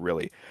life,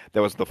 really.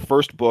 That was the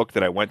first book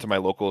that I went to my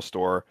local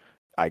store.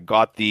 I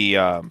got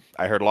I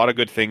heard a lot of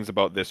good things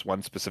about this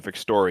one specific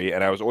story,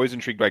 and I was always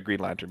intrigued by Green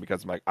Lantern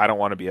because I'm like, I don't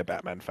want to be a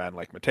Batman fan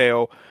like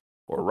Matteo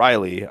or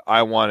Riley.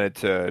 I wanted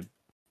to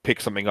pick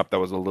something up that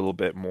was a little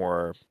bit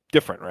more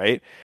different,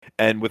 right?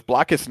 And with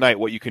Blackest Night,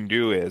 what you can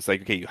do is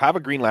like, okay, you have a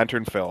Green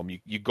Lantern film,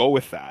 you go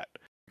with that.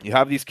 You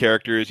have these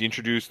characters, you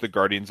introduce the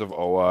Guardians of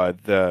Oa,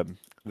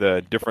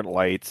 the different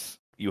lights,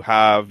 you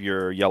have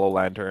your Yellow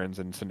Lanterns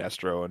and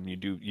Sinestro, and you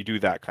do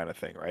that kind of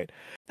thing, right?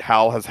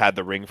 Hal has had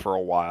the ring for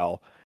a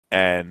while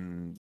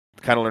and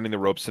kind of learning the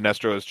ropes.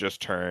 Sinestro has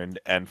just turned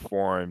and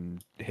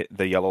formed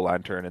the Yellow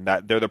Lantern, and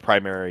that they're the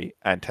primary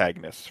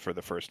antagonists for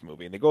the first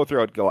movie. And they go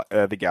throughout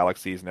the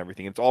galaxies and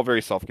everything. It's all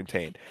very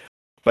self-contained.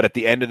 But at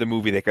the end of the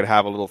movie, they could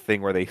have a little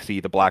thing where they see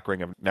the Black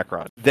Ring of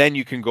Necron. Then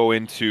you can go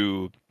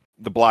into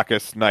the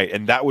Blackest Night,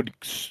 and that would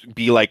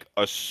be like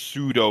a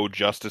pseudo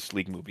Justice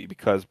League movie,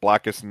 because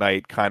Blackest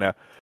Night kind of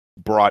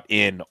brought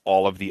in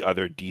all of the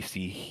other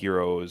DC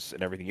heroes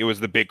and everything. It was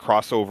the big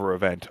crossover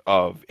event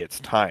of its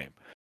time.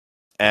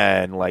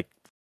 And like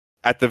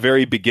at the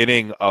very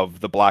beginning of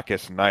the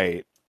Blackest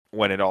Night,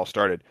 when it all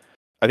started,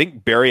 I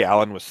think Barry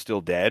Allen was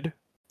still dead,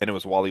 and it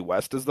was Wally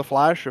West as the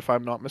Flash, if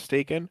I'm not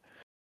mistaken.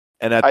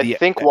 And I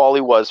think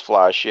Wally was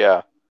Flash,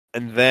 yeah.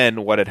 And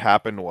then what had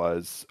happened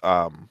was,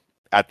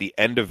 at the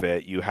end of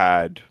it, you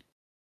had,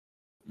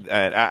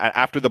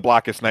 after the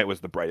Blackest Night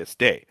was the Brightest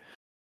Day.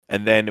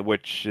 And then,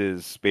 which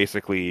is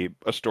basically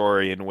a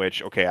story in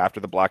which, okay, after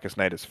the Blackest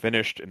Night is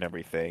finished and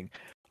everything,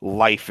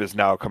 life is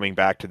now coming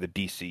back to the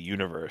DC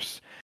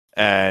universe.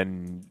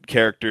 And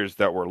characters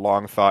that were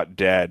long thought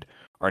dead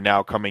are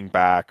now coming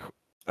back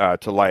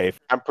to life.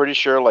 I'm pretty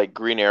sure like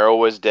Green Arrow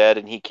was dead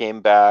and he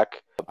came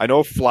back. I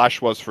know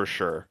Flash was for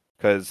sure,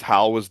 because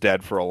Hal was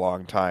dead for a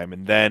long time.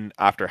 And then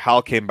after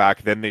Hal came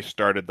back, then they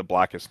started the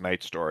Blackest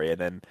Night story. And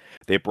then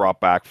they brought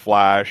back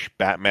Flash,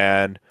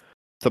 Batman.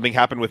 Something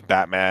happened with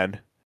Batman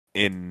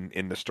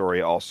in the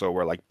story also,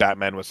 where like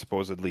Batman was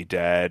supposedly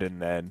dead. And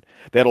then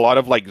they had a lot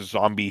of like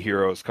zombie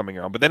heroes coming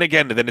around. But then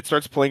again, then it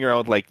starts playing around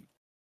with like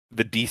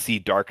the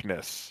DC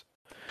darkness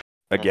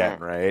again,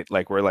 right?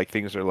 Like where like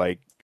things are like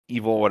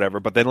evil, whatever.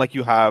 But then like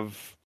you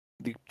have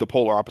the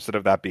polar opposite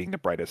of that being the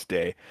Brightest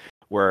Day,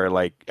 where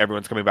like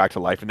everyone's coming back to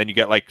life, and then you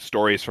get like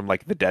stories from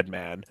like the Dead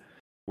Man,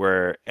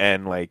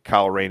 and like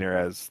Kyle Rayner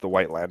as the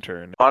White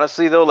Lantern.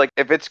 Honestly though, like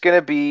if it's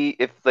gonna be,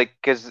 if like,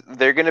 because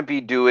they're gonna be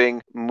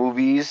doing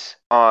movies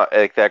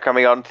like that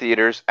coming out in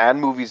theaters, and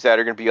movies that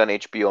are gonna be on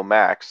HBO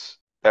Max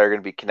that are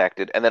gonna be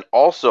connected, and then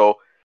also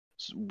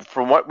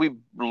from what we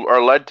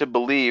are led to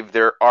believe,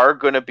 there are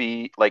gonna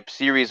be like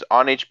series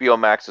on HBO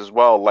Max as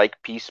well, like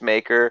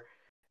Peacemaker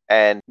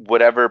and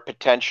whatever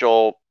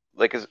potential,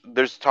 like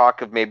there's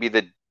talk of maybe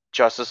the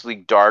Justice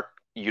League Dark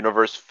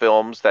Universe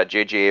films that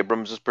J.J.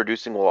 Abrams is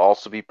producing will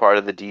also be part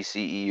of the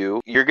DCEU.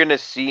 You're going to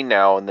see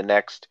now in the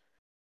next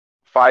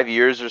 5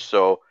 years or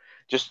so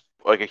just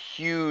like a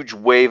huge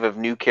wave of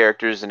new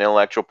characters and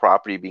intellectual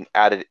property being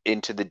added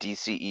into the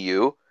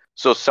DCEU.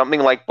 So something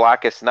like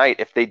Blackest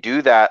Night, if they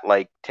do that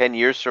like 10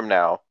 years from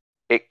now,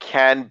 it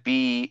can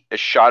be a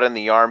shot in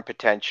the arm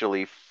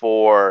potentially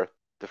for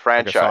the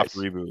franchise. Like a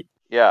soft reboot.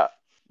 Yeah,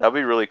 that'd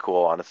be really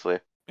cool, honestly.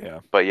 Yeah.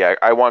 But yeah,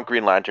 I want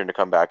Green Lantern to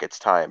come back. It's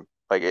time.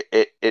 Like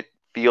it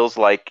feels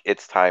like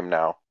it's time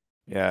now.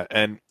 Yeah,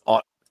 and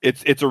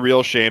it's a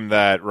real shame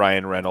that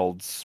Ryan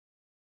Reynolds,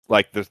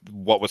 like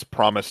what was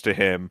promised to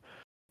him,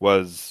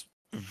 was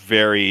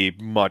very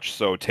much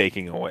so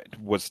taken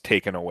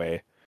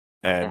away,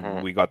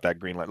 and we got that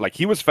Green Lantern. Like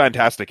he was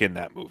fantastic in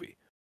that movie.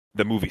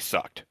 The movie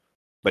sucked,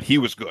 but he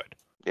was good.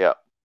 Yeah.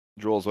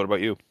 Jules, what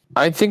about you?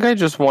 I think I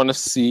just want to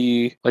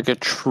see like a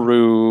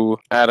true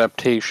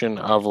adaptation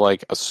of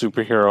like a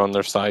superhero and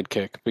their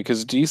sidekick,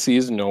 because DC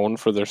is known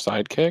for their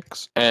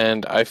sidekicks,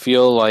 and I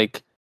feel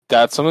like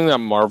that's something that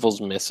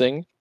Marvel's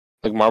missing.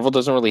 Like Marvel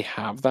doesn't really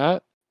have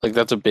that. Like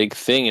that's a big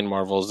thing in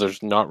Marvel, is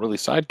there's not really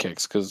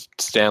sidekicks, because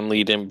Stan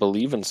Lee didn't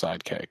believe in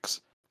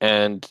sidekicks,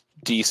 and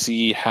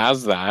DC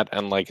has that.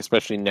 And like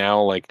especially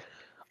now, like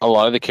a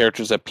lot of the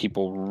characters that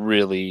people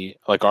really,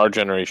 like our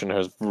generation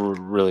has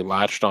really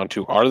latched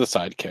onto are the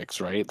sidekicks,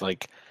 right?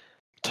 Like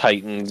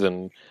Titans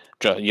and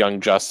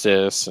Young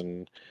Justice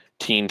and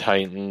Teen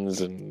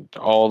Titans, and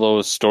all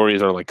those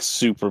stories are like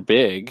super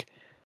big.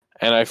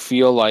 And I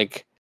feel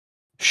like,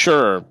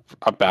 sure,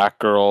 a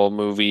Batgirl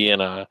movie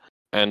and a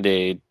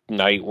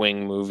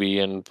Nightwing movie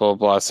and blah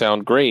blah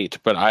sound great,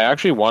 but I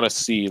actually want to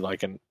see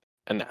like an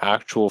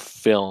actual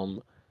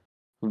film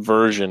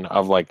version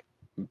of like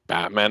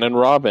Batman and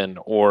Robin,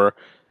 or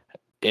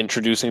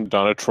introducing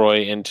Donna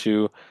Troy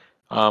into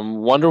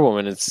Wonder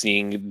Woman and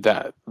seeing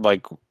that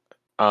like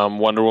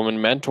Wonder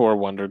Woman mentor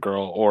Wonder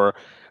Girl, or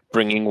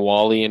bringing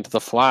Wally into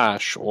the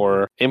Flash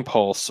or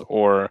Impulse,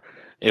 or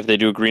if they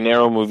do a Green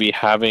Arrow movie,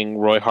 having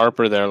Roy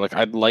Harper there. Like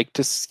I'd like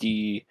to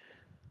see,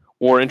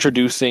 or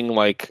introducing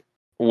like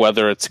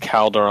whether it's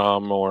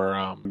Calderon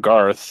or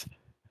Garth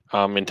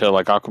into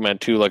like Aquaman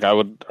 2, like I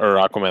would, or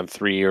Aquaman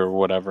 3 or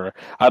whatever.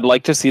 I'd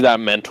like to see that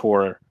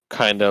mentor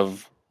kind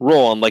of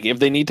role. And like if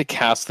they need to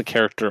cast the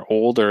character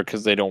older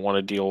because they don't want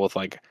to deal with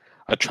like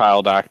a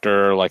child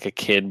actor or like a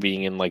kid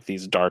being in like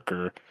these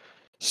darker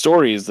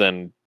stories,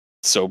 then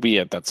so be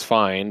it. That's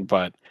fine.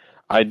 But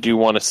I do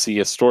want to see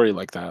a story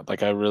like that.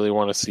 Like I really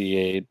want to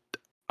see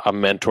a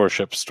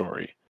mentorship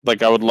story.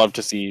 Like I would love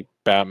to see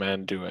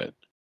Batman do it.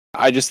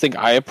 I just think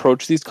I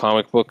approach these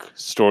comic book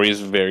stories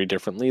very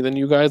differently than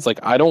you guys. Like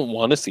I don't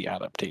want to see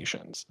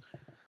adaptations.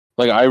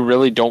 Like I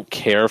really don't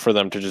care for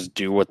them to just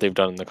do what they've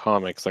done in the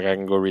comics. Like I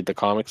can go read the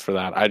comics for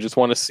that. I just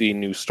want to see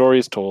new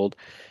stories told.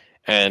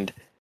 And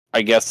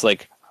I guess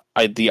like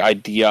the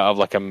idea of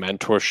like a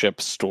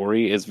mentorship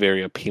story is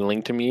very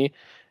appealing to me,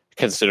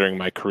 considering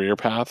my career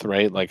path,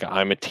 right? Like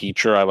I'm a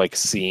teacher. I like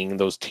seeing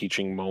those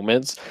teaching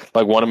moments.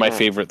 Like one of my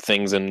favorite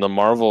things in the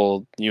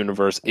Marvel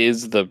universe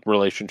is the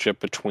relationship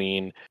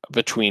between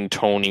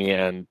Tony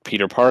and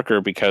Peter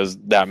Parker, because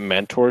that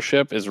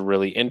mentorship is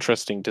really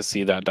interesting to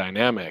see that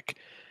dynamic.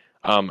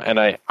 And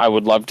I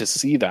would love to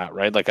see that,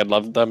 right? Like I'd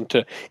love them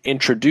to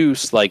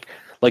introduce like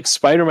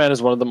Spider-Man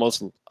is one of the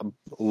most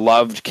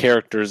loved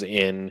characters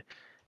in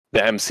the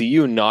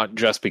MCU, not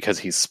just because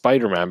he's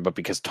Spider-Man, but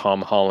because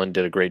Tom Holland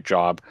did a great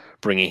job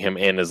bringing him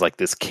in as like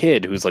this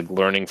kid who's like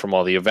learning from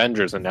all the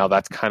Avengers, and now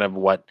that's kind of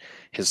what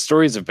his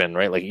stories have been,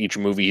 right? Like each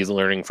movie he's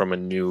learning from a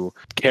new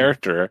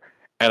character,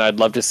 and I'd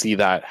love to see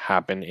that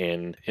happen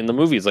in the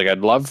movies. Like I'd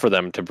love for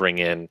them to bring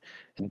in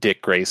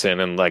Dick Grayson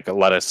and like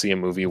let us see a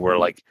movie where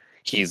like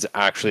he's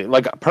actually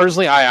like,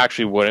 personally I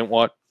actually wouldn't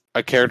want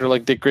a character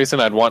like Dick Grayson.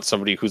 I'd want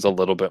somebody who's a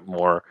little bit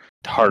more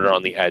harder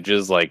on the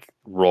edges, like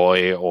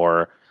Roy,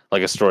 or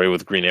like a story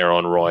with Green Arrow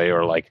and Roy,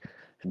 or like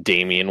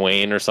Damian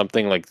Wayne or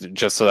something, like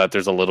just so that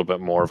there's a little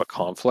bit more of a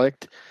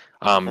conflict.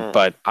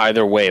 But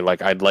either way,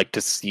 like I'd like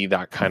to see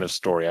that kind of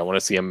story. I want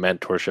to see a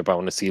mentorship. I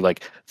want to see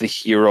like the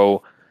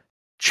hero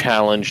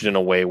challenged in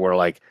a way where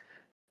like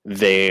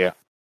they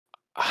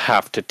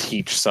have to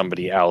teach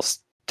somebody else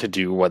to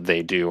do what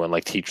they do, and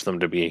like teach them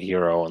to be a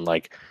hero, and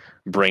like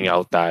bring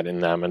out that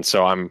in them. And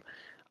so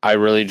I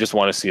really just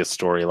want to see a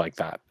story like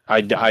that. I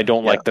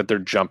don't like that they're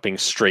jumping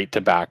straight to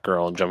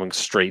Batgirl and jumping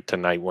straight to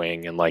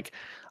Nightwing, and like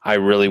I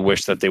really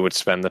wish that they would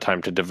spend the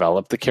time to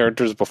develop the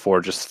characters before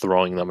just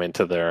throwing them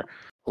into their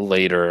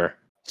later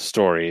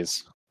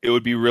stories. It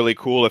would be really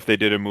cool if they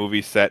did a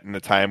movie set in the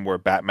time where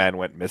Batman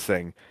went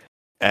missing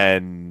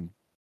and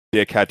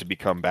Dick had to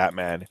become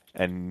Batman,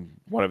 and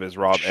one of his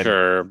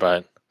Sure,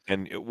 but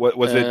what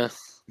was it?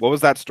 What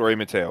was that story,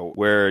 Matteo,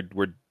 where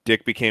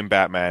Dick became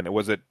Batman?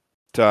 Was it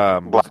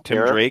was it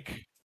Tim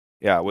Drake?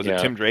 Yeah, was it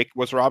Tim Drake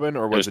was Robin,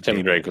 or was it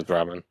Tim Drake was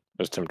Robin? It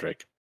was Tim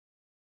Drake,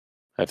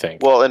 I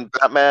think. Well, in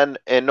Batman,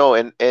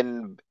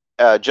 in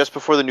just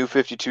before the New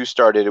 52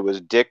 started, it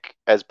was Dick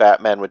as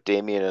Batman with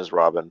Damian as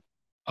Robin.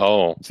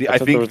 Oh, see, I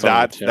think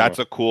that's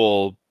a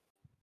cool.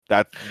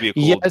 That'd be a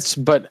cool. Yes,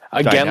 but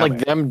again, dynamic.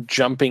 like them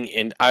jumping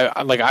in,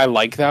 I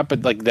like that,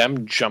 but like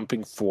them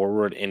jumping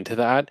forward into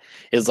that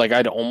is like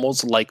I'd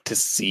almost like to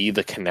see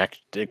the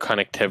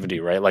connectivity,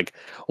 right? Like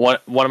one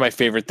of my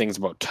favorite things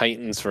about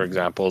Titans, for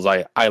example, is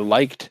I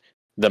liked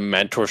the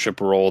mentorship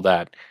role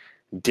that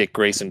Dick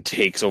Grayson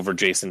takes over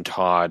Jason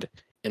Todd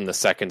in the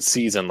second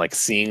season. Like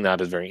seeing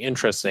that is very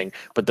interesting,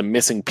 but the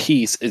missing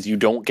piece is you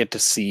don't get to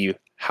see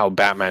how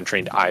Batman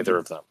trained either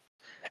of them,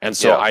 and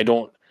so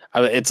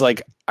it's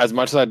like, as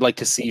much as I'd like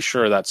to see,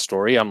 that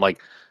story, I'm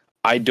like,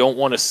 I don't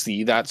want to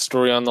see that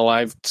story on the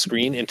live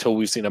screen until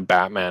we've seen a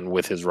Batman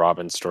with his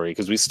Robin story,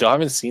 because we still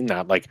haven't seen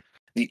that. Like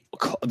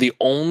the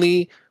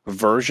only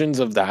versions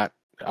of that,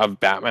 of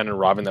Batman and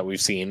Robin, that we've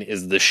seen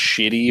is the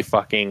shitty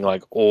fucking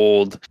like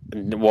old,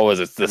 what was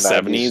it, the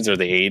 70s or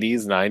the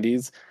 80s,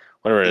 90s,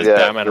 whatever it is,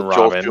 Batman and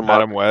Robin,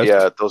 Adam West.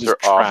 Yeah, those are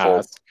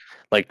awful.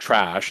 Like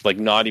trash, like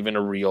not even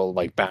a real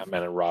like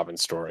Batman and Robin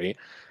story.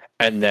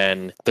 And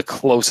then the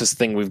closest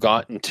thing we've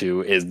gotten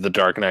to is The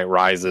Dark Knight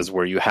Rises,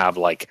 where you have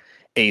like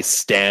a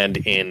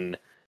stand-in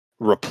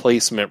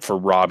replacement for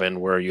Robin,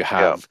 where you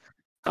have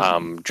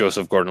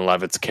Joseph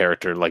Gordon-Levitt's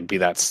character like be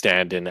that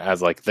stand-in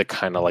as like the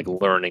kind of like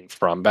learning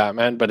from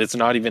Batman, but it's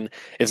not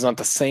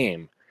the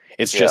same.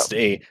 It's just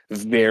a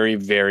very,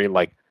 very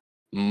like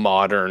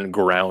modern,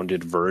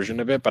 grounded version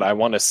of it. But I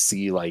want to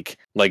see like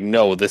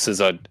no, this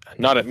is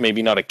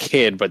maybe not a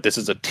kid, but this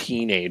is a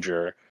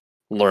teenager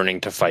learning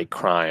to fight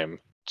crime.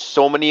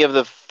 So many of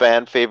the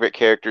fan favorite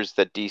characters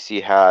that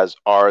DC has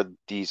are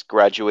these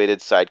graduated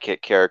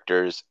sidekick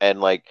characters,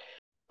 and like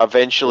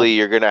eventually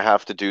you're gonna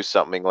have to do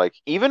something like,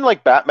 even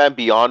like Batman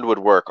Beyond would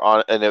work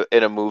on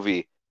in a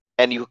movie,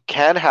 and you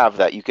can have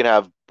that. You can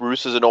have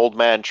Bruce as an old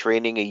man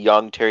training a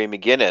young Terry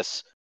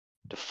McGinnis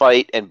to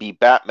fight and be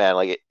Batman.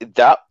 Like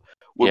that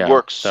would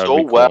work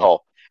so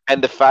well.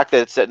 And the fact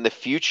that it's set in the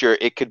future,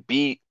 it can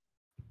be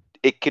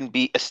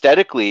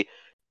aesthetically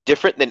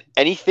different than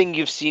anything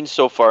you've seen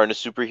so far in a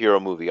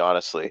superhero movie,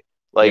 honestly.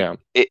 Like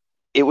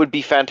it would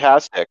be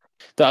fantastic.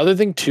 The other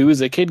thing too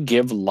is it could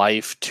give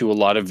life to a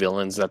lot of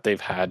villains that they've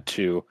had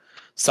to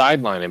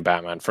sideline in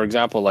Batman. For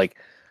example, like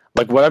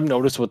what I've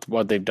noticed with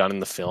what they've done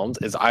in the films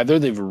is either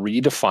they've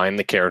redefined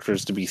the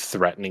characters to be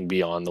threatening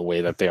beyond the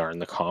way that they are in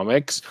the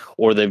comics,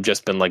 or they've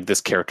just been like,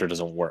 this character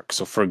doesn't work.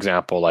 So for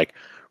example, like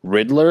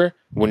Riddler,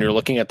 when you're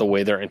looking at the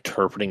way they're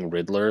interpreting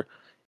Riddler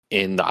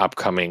in the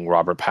upcoming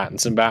Robert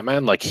Pattinson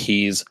Batman, like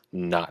he's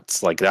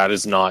nuts. Like that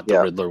is not the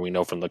Riddler we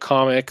know from the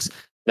comics.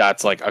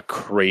 That's like a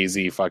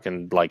crazy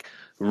fucking like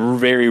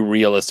very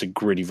realistic,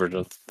 gritty version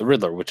of the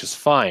Riddler, which is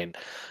fine.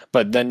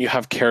 But then you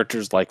have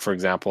characters like, for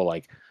example,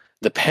 like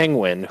the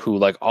Penguin, who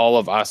like all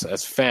of us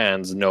as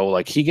fans know,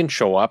 like he can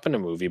show up in a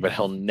movie, but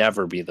he'll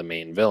never be the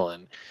main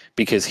villain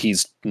because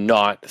he's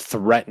not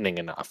threatening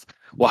enough.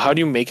 Well, how do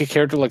you make a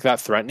character like that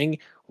threatening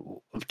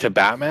to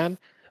Batman?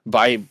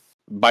 By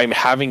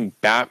having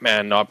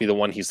Batman not be the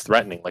one he's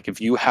threatening. Like if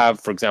you have,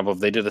 for example, if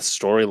they did a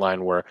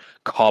storyline where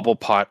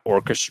Cobblepot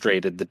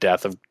orchestrated the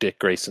death of Dick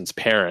Grayson's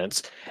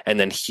parents, and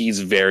then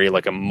he's very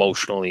like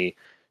emotionally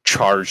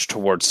charged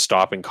towards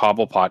stopping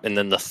Cobblepot, and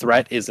then the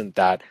threat isn't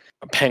that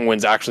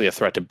Penguin's actually a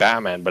threat to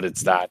Batman, but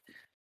it's that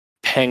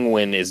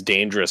Penguin is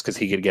dangerous because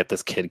he could get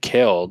this kid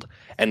killed,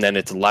 and then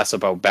it's less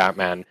about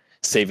Batman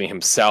saving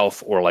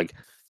himself or like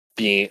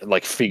being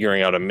like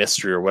figuring out a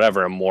mystery or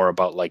whatever, and more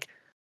about like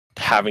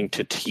having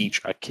to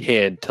teach a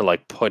kid to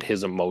like put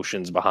his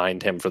emotions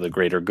behind him for the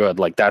greater good.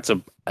 Like that's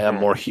a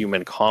more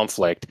human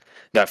conflict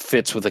that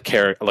fits with a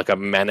character, like a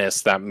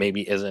menace that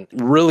maybe isn't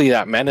really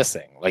that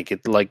menacing. Like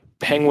it, like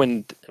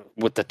Penguin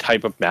with the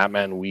type of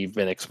Batman we've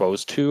been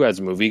exposed to as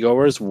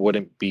moviegoers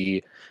wouldn't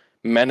be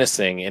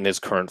menacing in his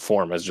current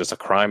form as just a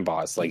crime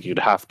boss. Like you'd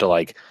have to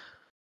like,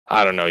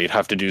 I don't know, you'd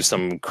have to do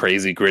some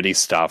crazy gritty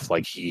stuff.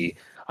 Like he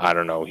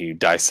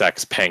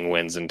dissects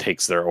penguins and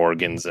takes their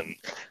organs and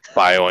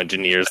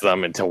bioengineers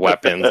them into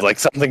weapons, like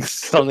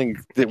something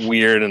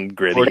weird and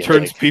gritty. Or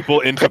turns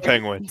people into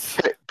penguins.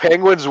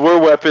 Penguins were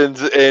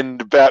weapons in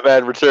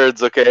Batman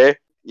Returns, okay?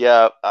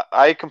 Yeah,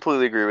 I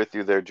completely agree with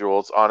you there,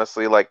 Jules.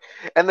 Honestly, like,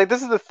 and like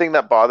this is the thing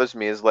that bothers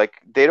me is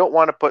like they don't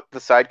want to put the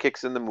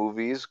sidekicks in the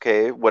movies,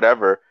 okay,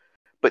 whatever.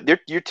 But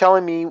you're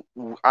telling me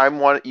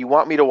you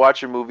want me to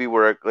watch a movie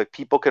where like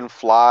people can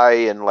fly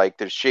and like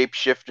there's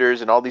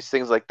shapeshifters and all these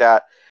things like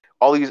that,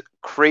 all these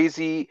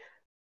crazy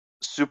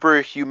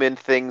superhuman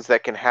things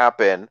that can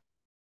happen,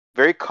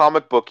 very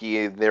comic booky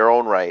in their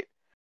own right.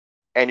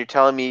 And you're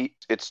telling me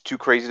it's too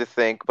crazy to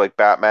think like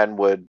Batman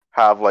would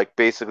have like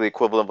basically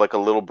equivalent of like a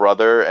little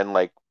brother and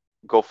like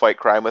go fight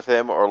crime with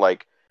him, or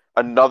like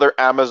another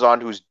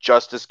Amazon who's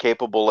just as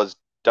capable as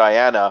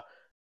Diana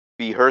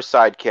be her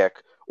sidekick,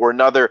 or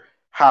another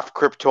half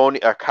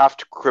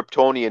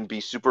Kryptonian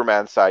be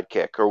Superman's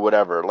sidekick or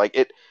whatever. Like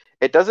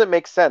it doesn't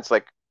make sense.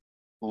 Like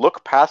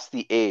look past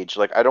the age.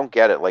 Like I don't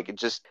get it. Like it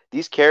just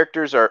these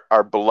characters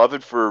are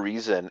beloved for a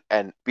reason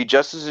and be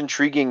just as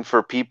intriguing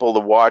for people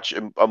to watch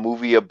a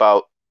movie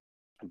about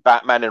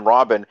Batman and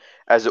Robin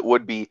as it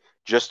would be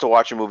just to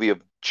watch a movie of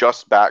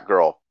just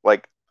Batgirl.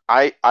 Like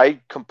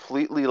I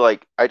completely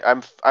like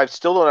I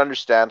still don't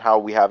understand how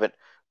we haven't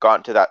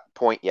gotten to that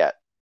point yet.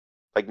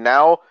 Like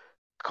now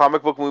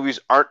comic book movies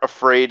aren't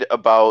afraid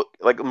about,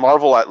 like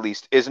Marvel at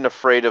least isn't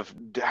afraid of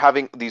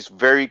having these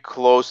very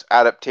close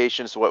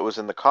adaptations to what was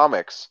in the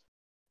comics,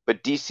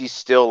 but DC's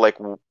still like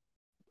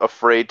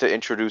afraid to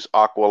introduce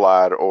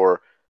Aqualad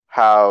or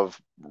have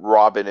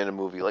Robin in a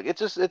movie. Like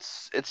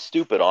it's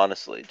stupid,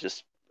 honestly,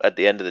 just at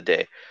the end of the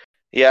day.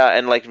 Yeah,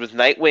 and like with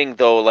Nightwing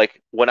though,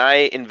 like when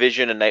I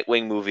envision a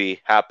Nightwing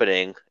movie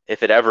happening,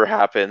 if it ever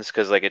happens,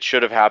 because like it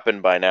should have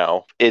happened by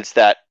now, it's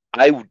that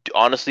I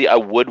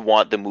would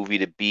want the movie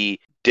to be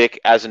Dick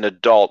as an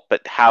adult,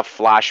 but have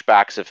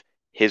flashbacks of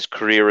his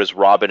career as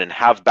Robin and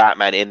have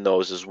Batman in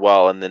those as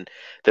well. And then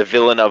the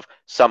villain of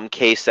some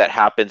case that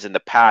happens in the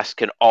past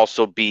can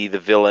also be the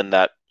villain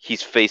that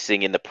he's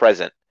facing in the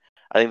present.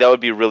 I think that would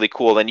be really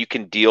cool. Then you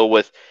can deal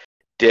with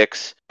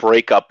Dick's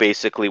breakup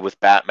basically with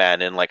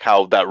Batman and like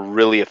how that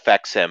really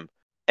affects him.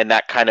 And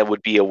that kind of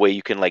would be a way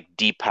you can like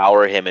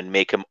depower him and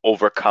make him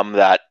overcome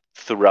that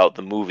throughout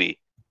the movie.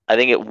 I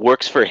think it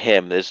works for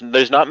him. There's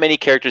not many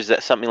characters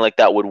that something like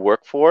that would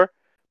work for,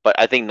 but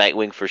I think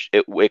Nightwing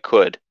it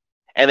could,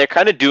 and they're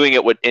kind of doing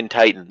it in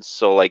Titans.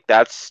 So like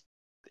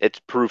it's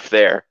proof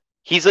there.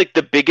 He's like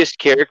the biggest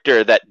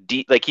character that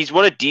he's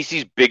one of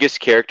DC's biggest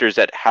characters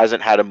that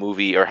hasn't had a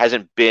movie or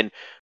hasn't been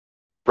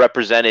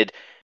represented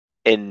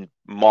in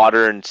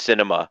modern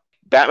cinema.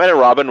 Batman and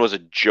Robin was a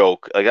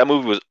joke. Like that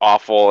movie was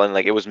awful, and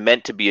like it was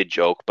meant to be a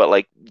joke, but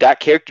like that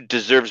character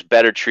deserves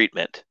better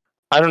treatment.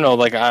 I don't know,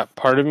 like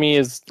part of me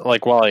is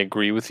like, while I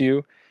agree with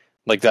you,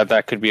 like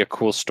that could be a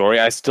cool story,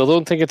 I still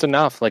don't think it's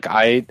enough. Like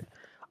I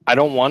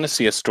don't want to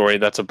see a story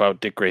that's about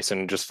Dick Grayson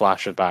and just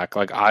flash it back.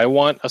 Like I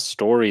want a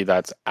story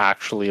that's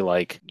actually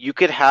like, you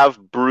could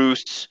have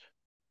Bruce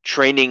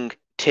training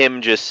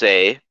Tim, just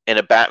say, in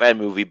a Batman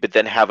movie, but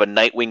then have a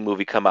Nightwing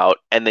movie come out,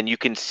 and then you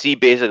can see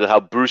basically how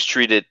Bruce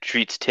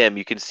treats Tim.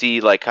 You can see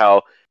like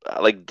how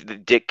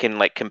like Dick can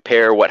like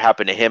compare what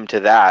happened to him to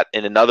that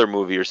in another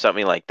movie or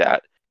something like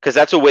that. Because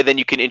that's a way then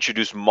you can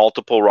introduce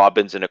multiple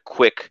Robins in a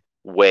quick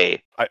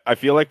way. I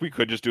feel like we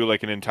could just do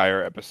like an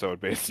entire episode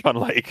based on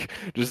like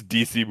just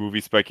DC movie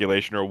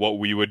speculation or what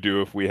we would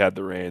do if we had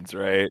the reins,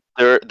 right?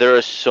 There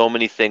are so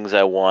many things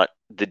I want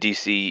the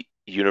DC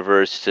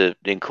universe to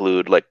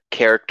include, like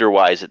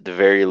character-wise at the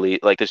very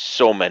least. Like there's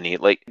so many.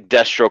 Like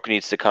Deathstroke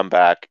needs to come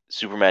back.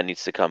 Superman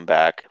needs to come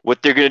back.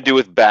 What they're going to do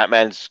with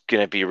Batman's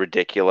going to be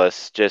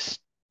ridiculous. Just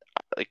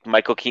like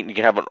Michael Keaton, you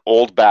can have an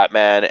old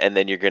Batman, and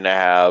then you're going to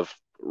have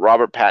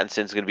Robert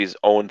Pattinson's going to be his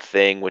own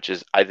thing, which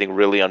is I think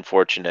really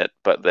unfortunate.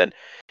 But then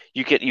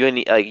you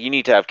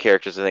need to have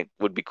characters I think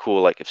would be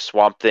cool. Like if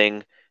Swamp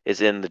Thing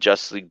is in the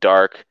Justice League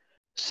Dark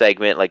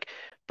segment, like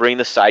bring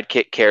the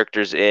sidekick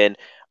characters in.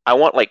 I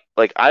want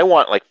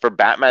for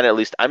Batman at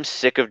least. I'm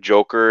sick of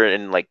Joker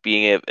and like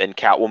and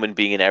Catwoman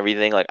being in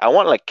everything. Like I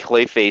want like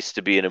Clayface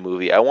to be in a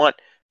movie. I want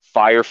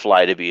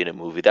Firefly to be in a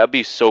movie. That'd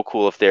be so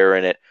cool if they're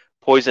in it.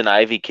 Poison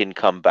Ivy can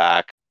come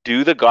back.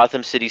 Do the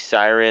Gotham City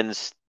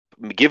Sirens.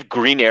 Give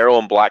Green Arrow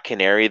and Black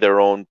Canary their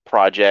own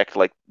project.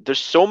 Like there's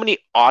so many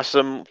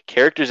awesome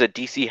characters that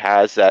DC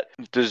has that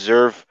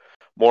deserve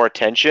more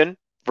attention.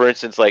 For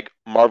instance, like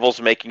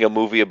Marvel's making a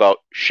movie about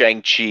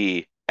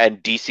Shang-Chi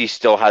and DC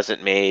still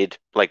hasn't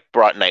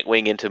brought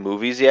Nightwing into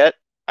movies yet.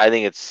 I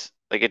think it's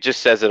like it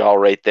just says it all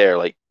right there.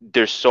 Like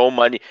there's so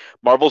many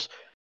Marvel's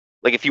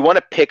like if you want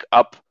to pick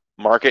up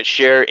market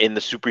share in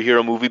the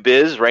superhero movie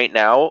biz right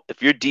now,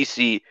 if you're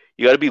DC,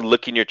 you got to be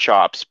licking your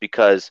chops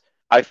because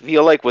I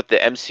feel like with the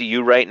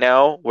MCU right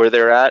now where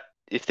they're at,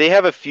 if they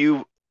have a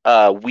few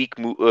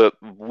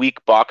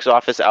weak box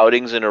office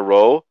outings in a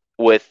row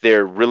with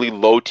their really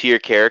low tier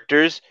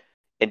characters,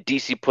 and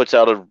DC puts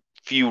out a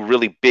few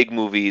really big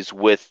movies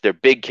with their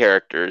big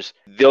characters,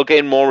 they'll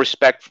gain more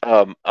respect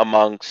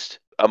amongst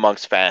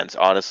fans.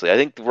 Honestly, I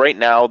think right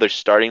now they're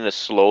starting to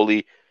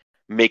slowly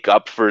make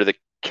up for the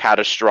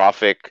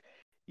catastrophic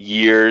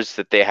years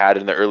that they had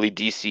in the early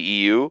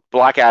DCEU.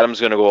 Black Adam's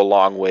going to go a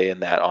long way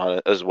in that on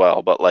it as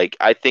well. But like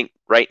I think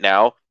right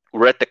now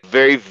we're at the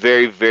very,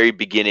 very, very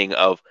beginning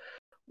of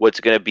what's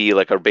going to be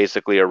like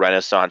basically a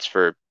renaissance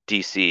for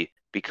DC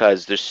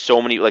because there's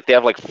so many like they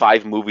have like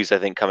 5 movies I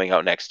think coming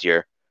out next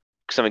year,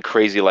 something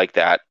crazy like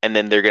that, and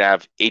then they're going to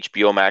have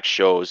HBO Max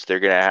shows.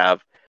 They're going to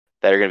have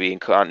that are going to be in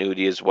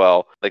continuity as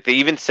well. Like they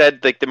even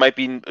said like there might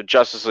be a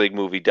Justice League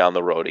movie down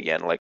the road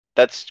again. Like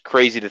that's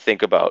crazy to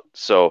think about.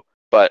 So,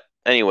 but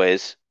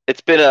anyways,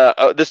 it's been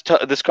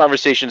this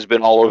conversation's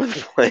been all over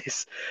the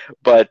place,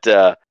 but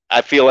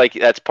I feel like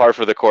that's par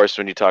for the course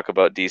when you talk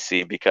about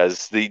DC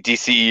because the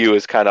DCEU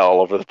is kind of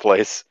all over the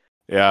place.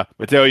 Yeah,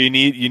 Matteo, you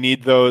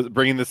need those.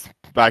 Bringing this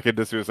back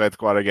into Suicide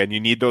Squad again, you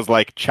need those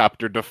like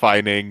chapter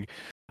defining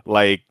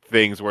like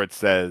things where it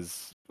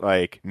says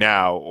like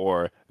now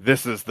or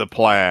this is the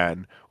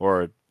plan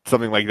or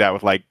something like that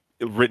with like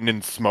written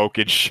in smoke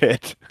and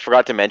shit.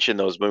 Forgot to mention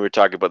those when we were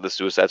talking about the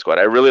Suicide Squad.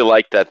 I really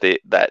liked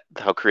that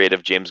how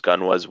creative James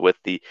Gunn was with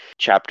the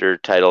chapter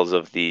titles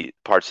of the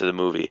parts of the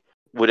movie.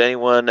 Would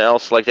anyone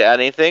else like to add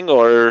anything,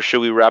 or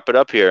should we wrap it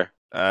up here?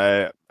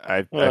 I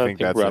think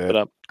that's wrap it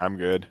up. I'm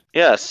good.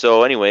 Yeah.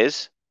 So,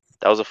 anyways,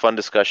 that was a fun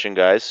discussion,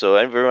 guys. So,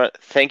 everyone,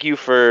 thank you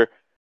for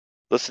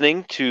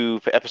listening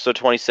to episode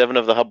 27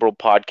 of the Hub World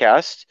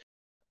Podcast.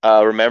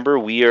 Remember,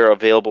 we are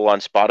available on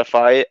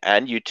Spotify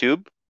and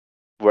YouTube.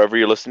 Wherever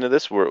you're listening to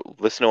this,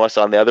 listen to us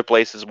on the other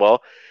place as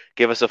well.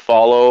 Give us a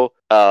follow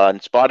on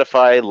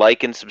Spotify,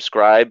 like and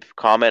subscribe,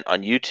 comment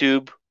on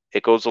YouTube.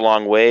 It goes a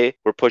long way.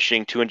 We're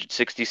pushing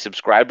 260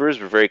 subscribers.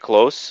 We're very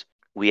close.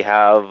 We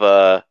have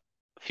a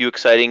few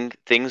exciting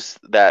things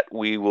that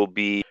we will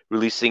be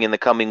releasing in the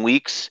coming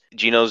weeks.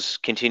 Gino's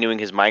continuing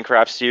his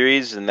Minecraft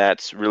series, and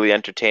that's really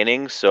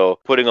entertaining. So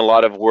putting a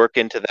lot of work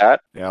into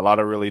that. Yeah, a lot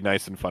of really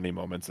nice and funny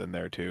moments in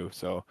there too.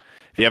 So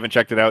if you haven't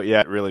checked it out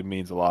yet, it really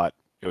means a lot.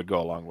 It would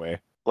go a long way.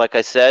 Like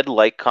I said,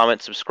 like,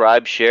 comment,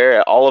 subscribe,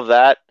 share, all of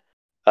that.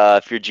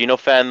 If you're a Gino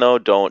fan, though,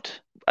 don't.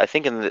 I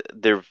think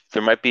there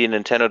might be a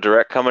Nintendo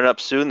Direct coming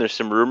up soon. There's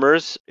some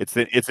rumors. It's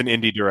an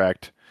indie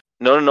Direct.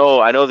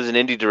 No. I know there's an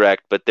indie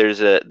Direct, but there's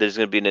going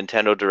to be a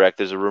Nintendo Direct.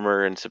 There's a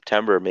rumor in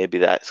September maybe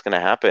that's going to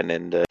happen,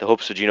 and the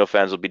hopes of Gino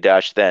fans will be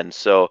dashed then.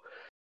 So,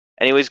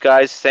 anyways,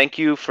 guys, thank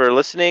you for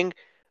listening.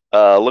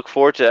 Look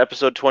forward to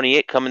episode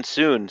 28 coming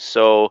soon.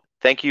 So,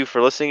 thank you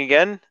for listening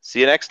again. See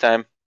you next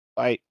time.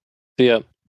 Bye. See ya.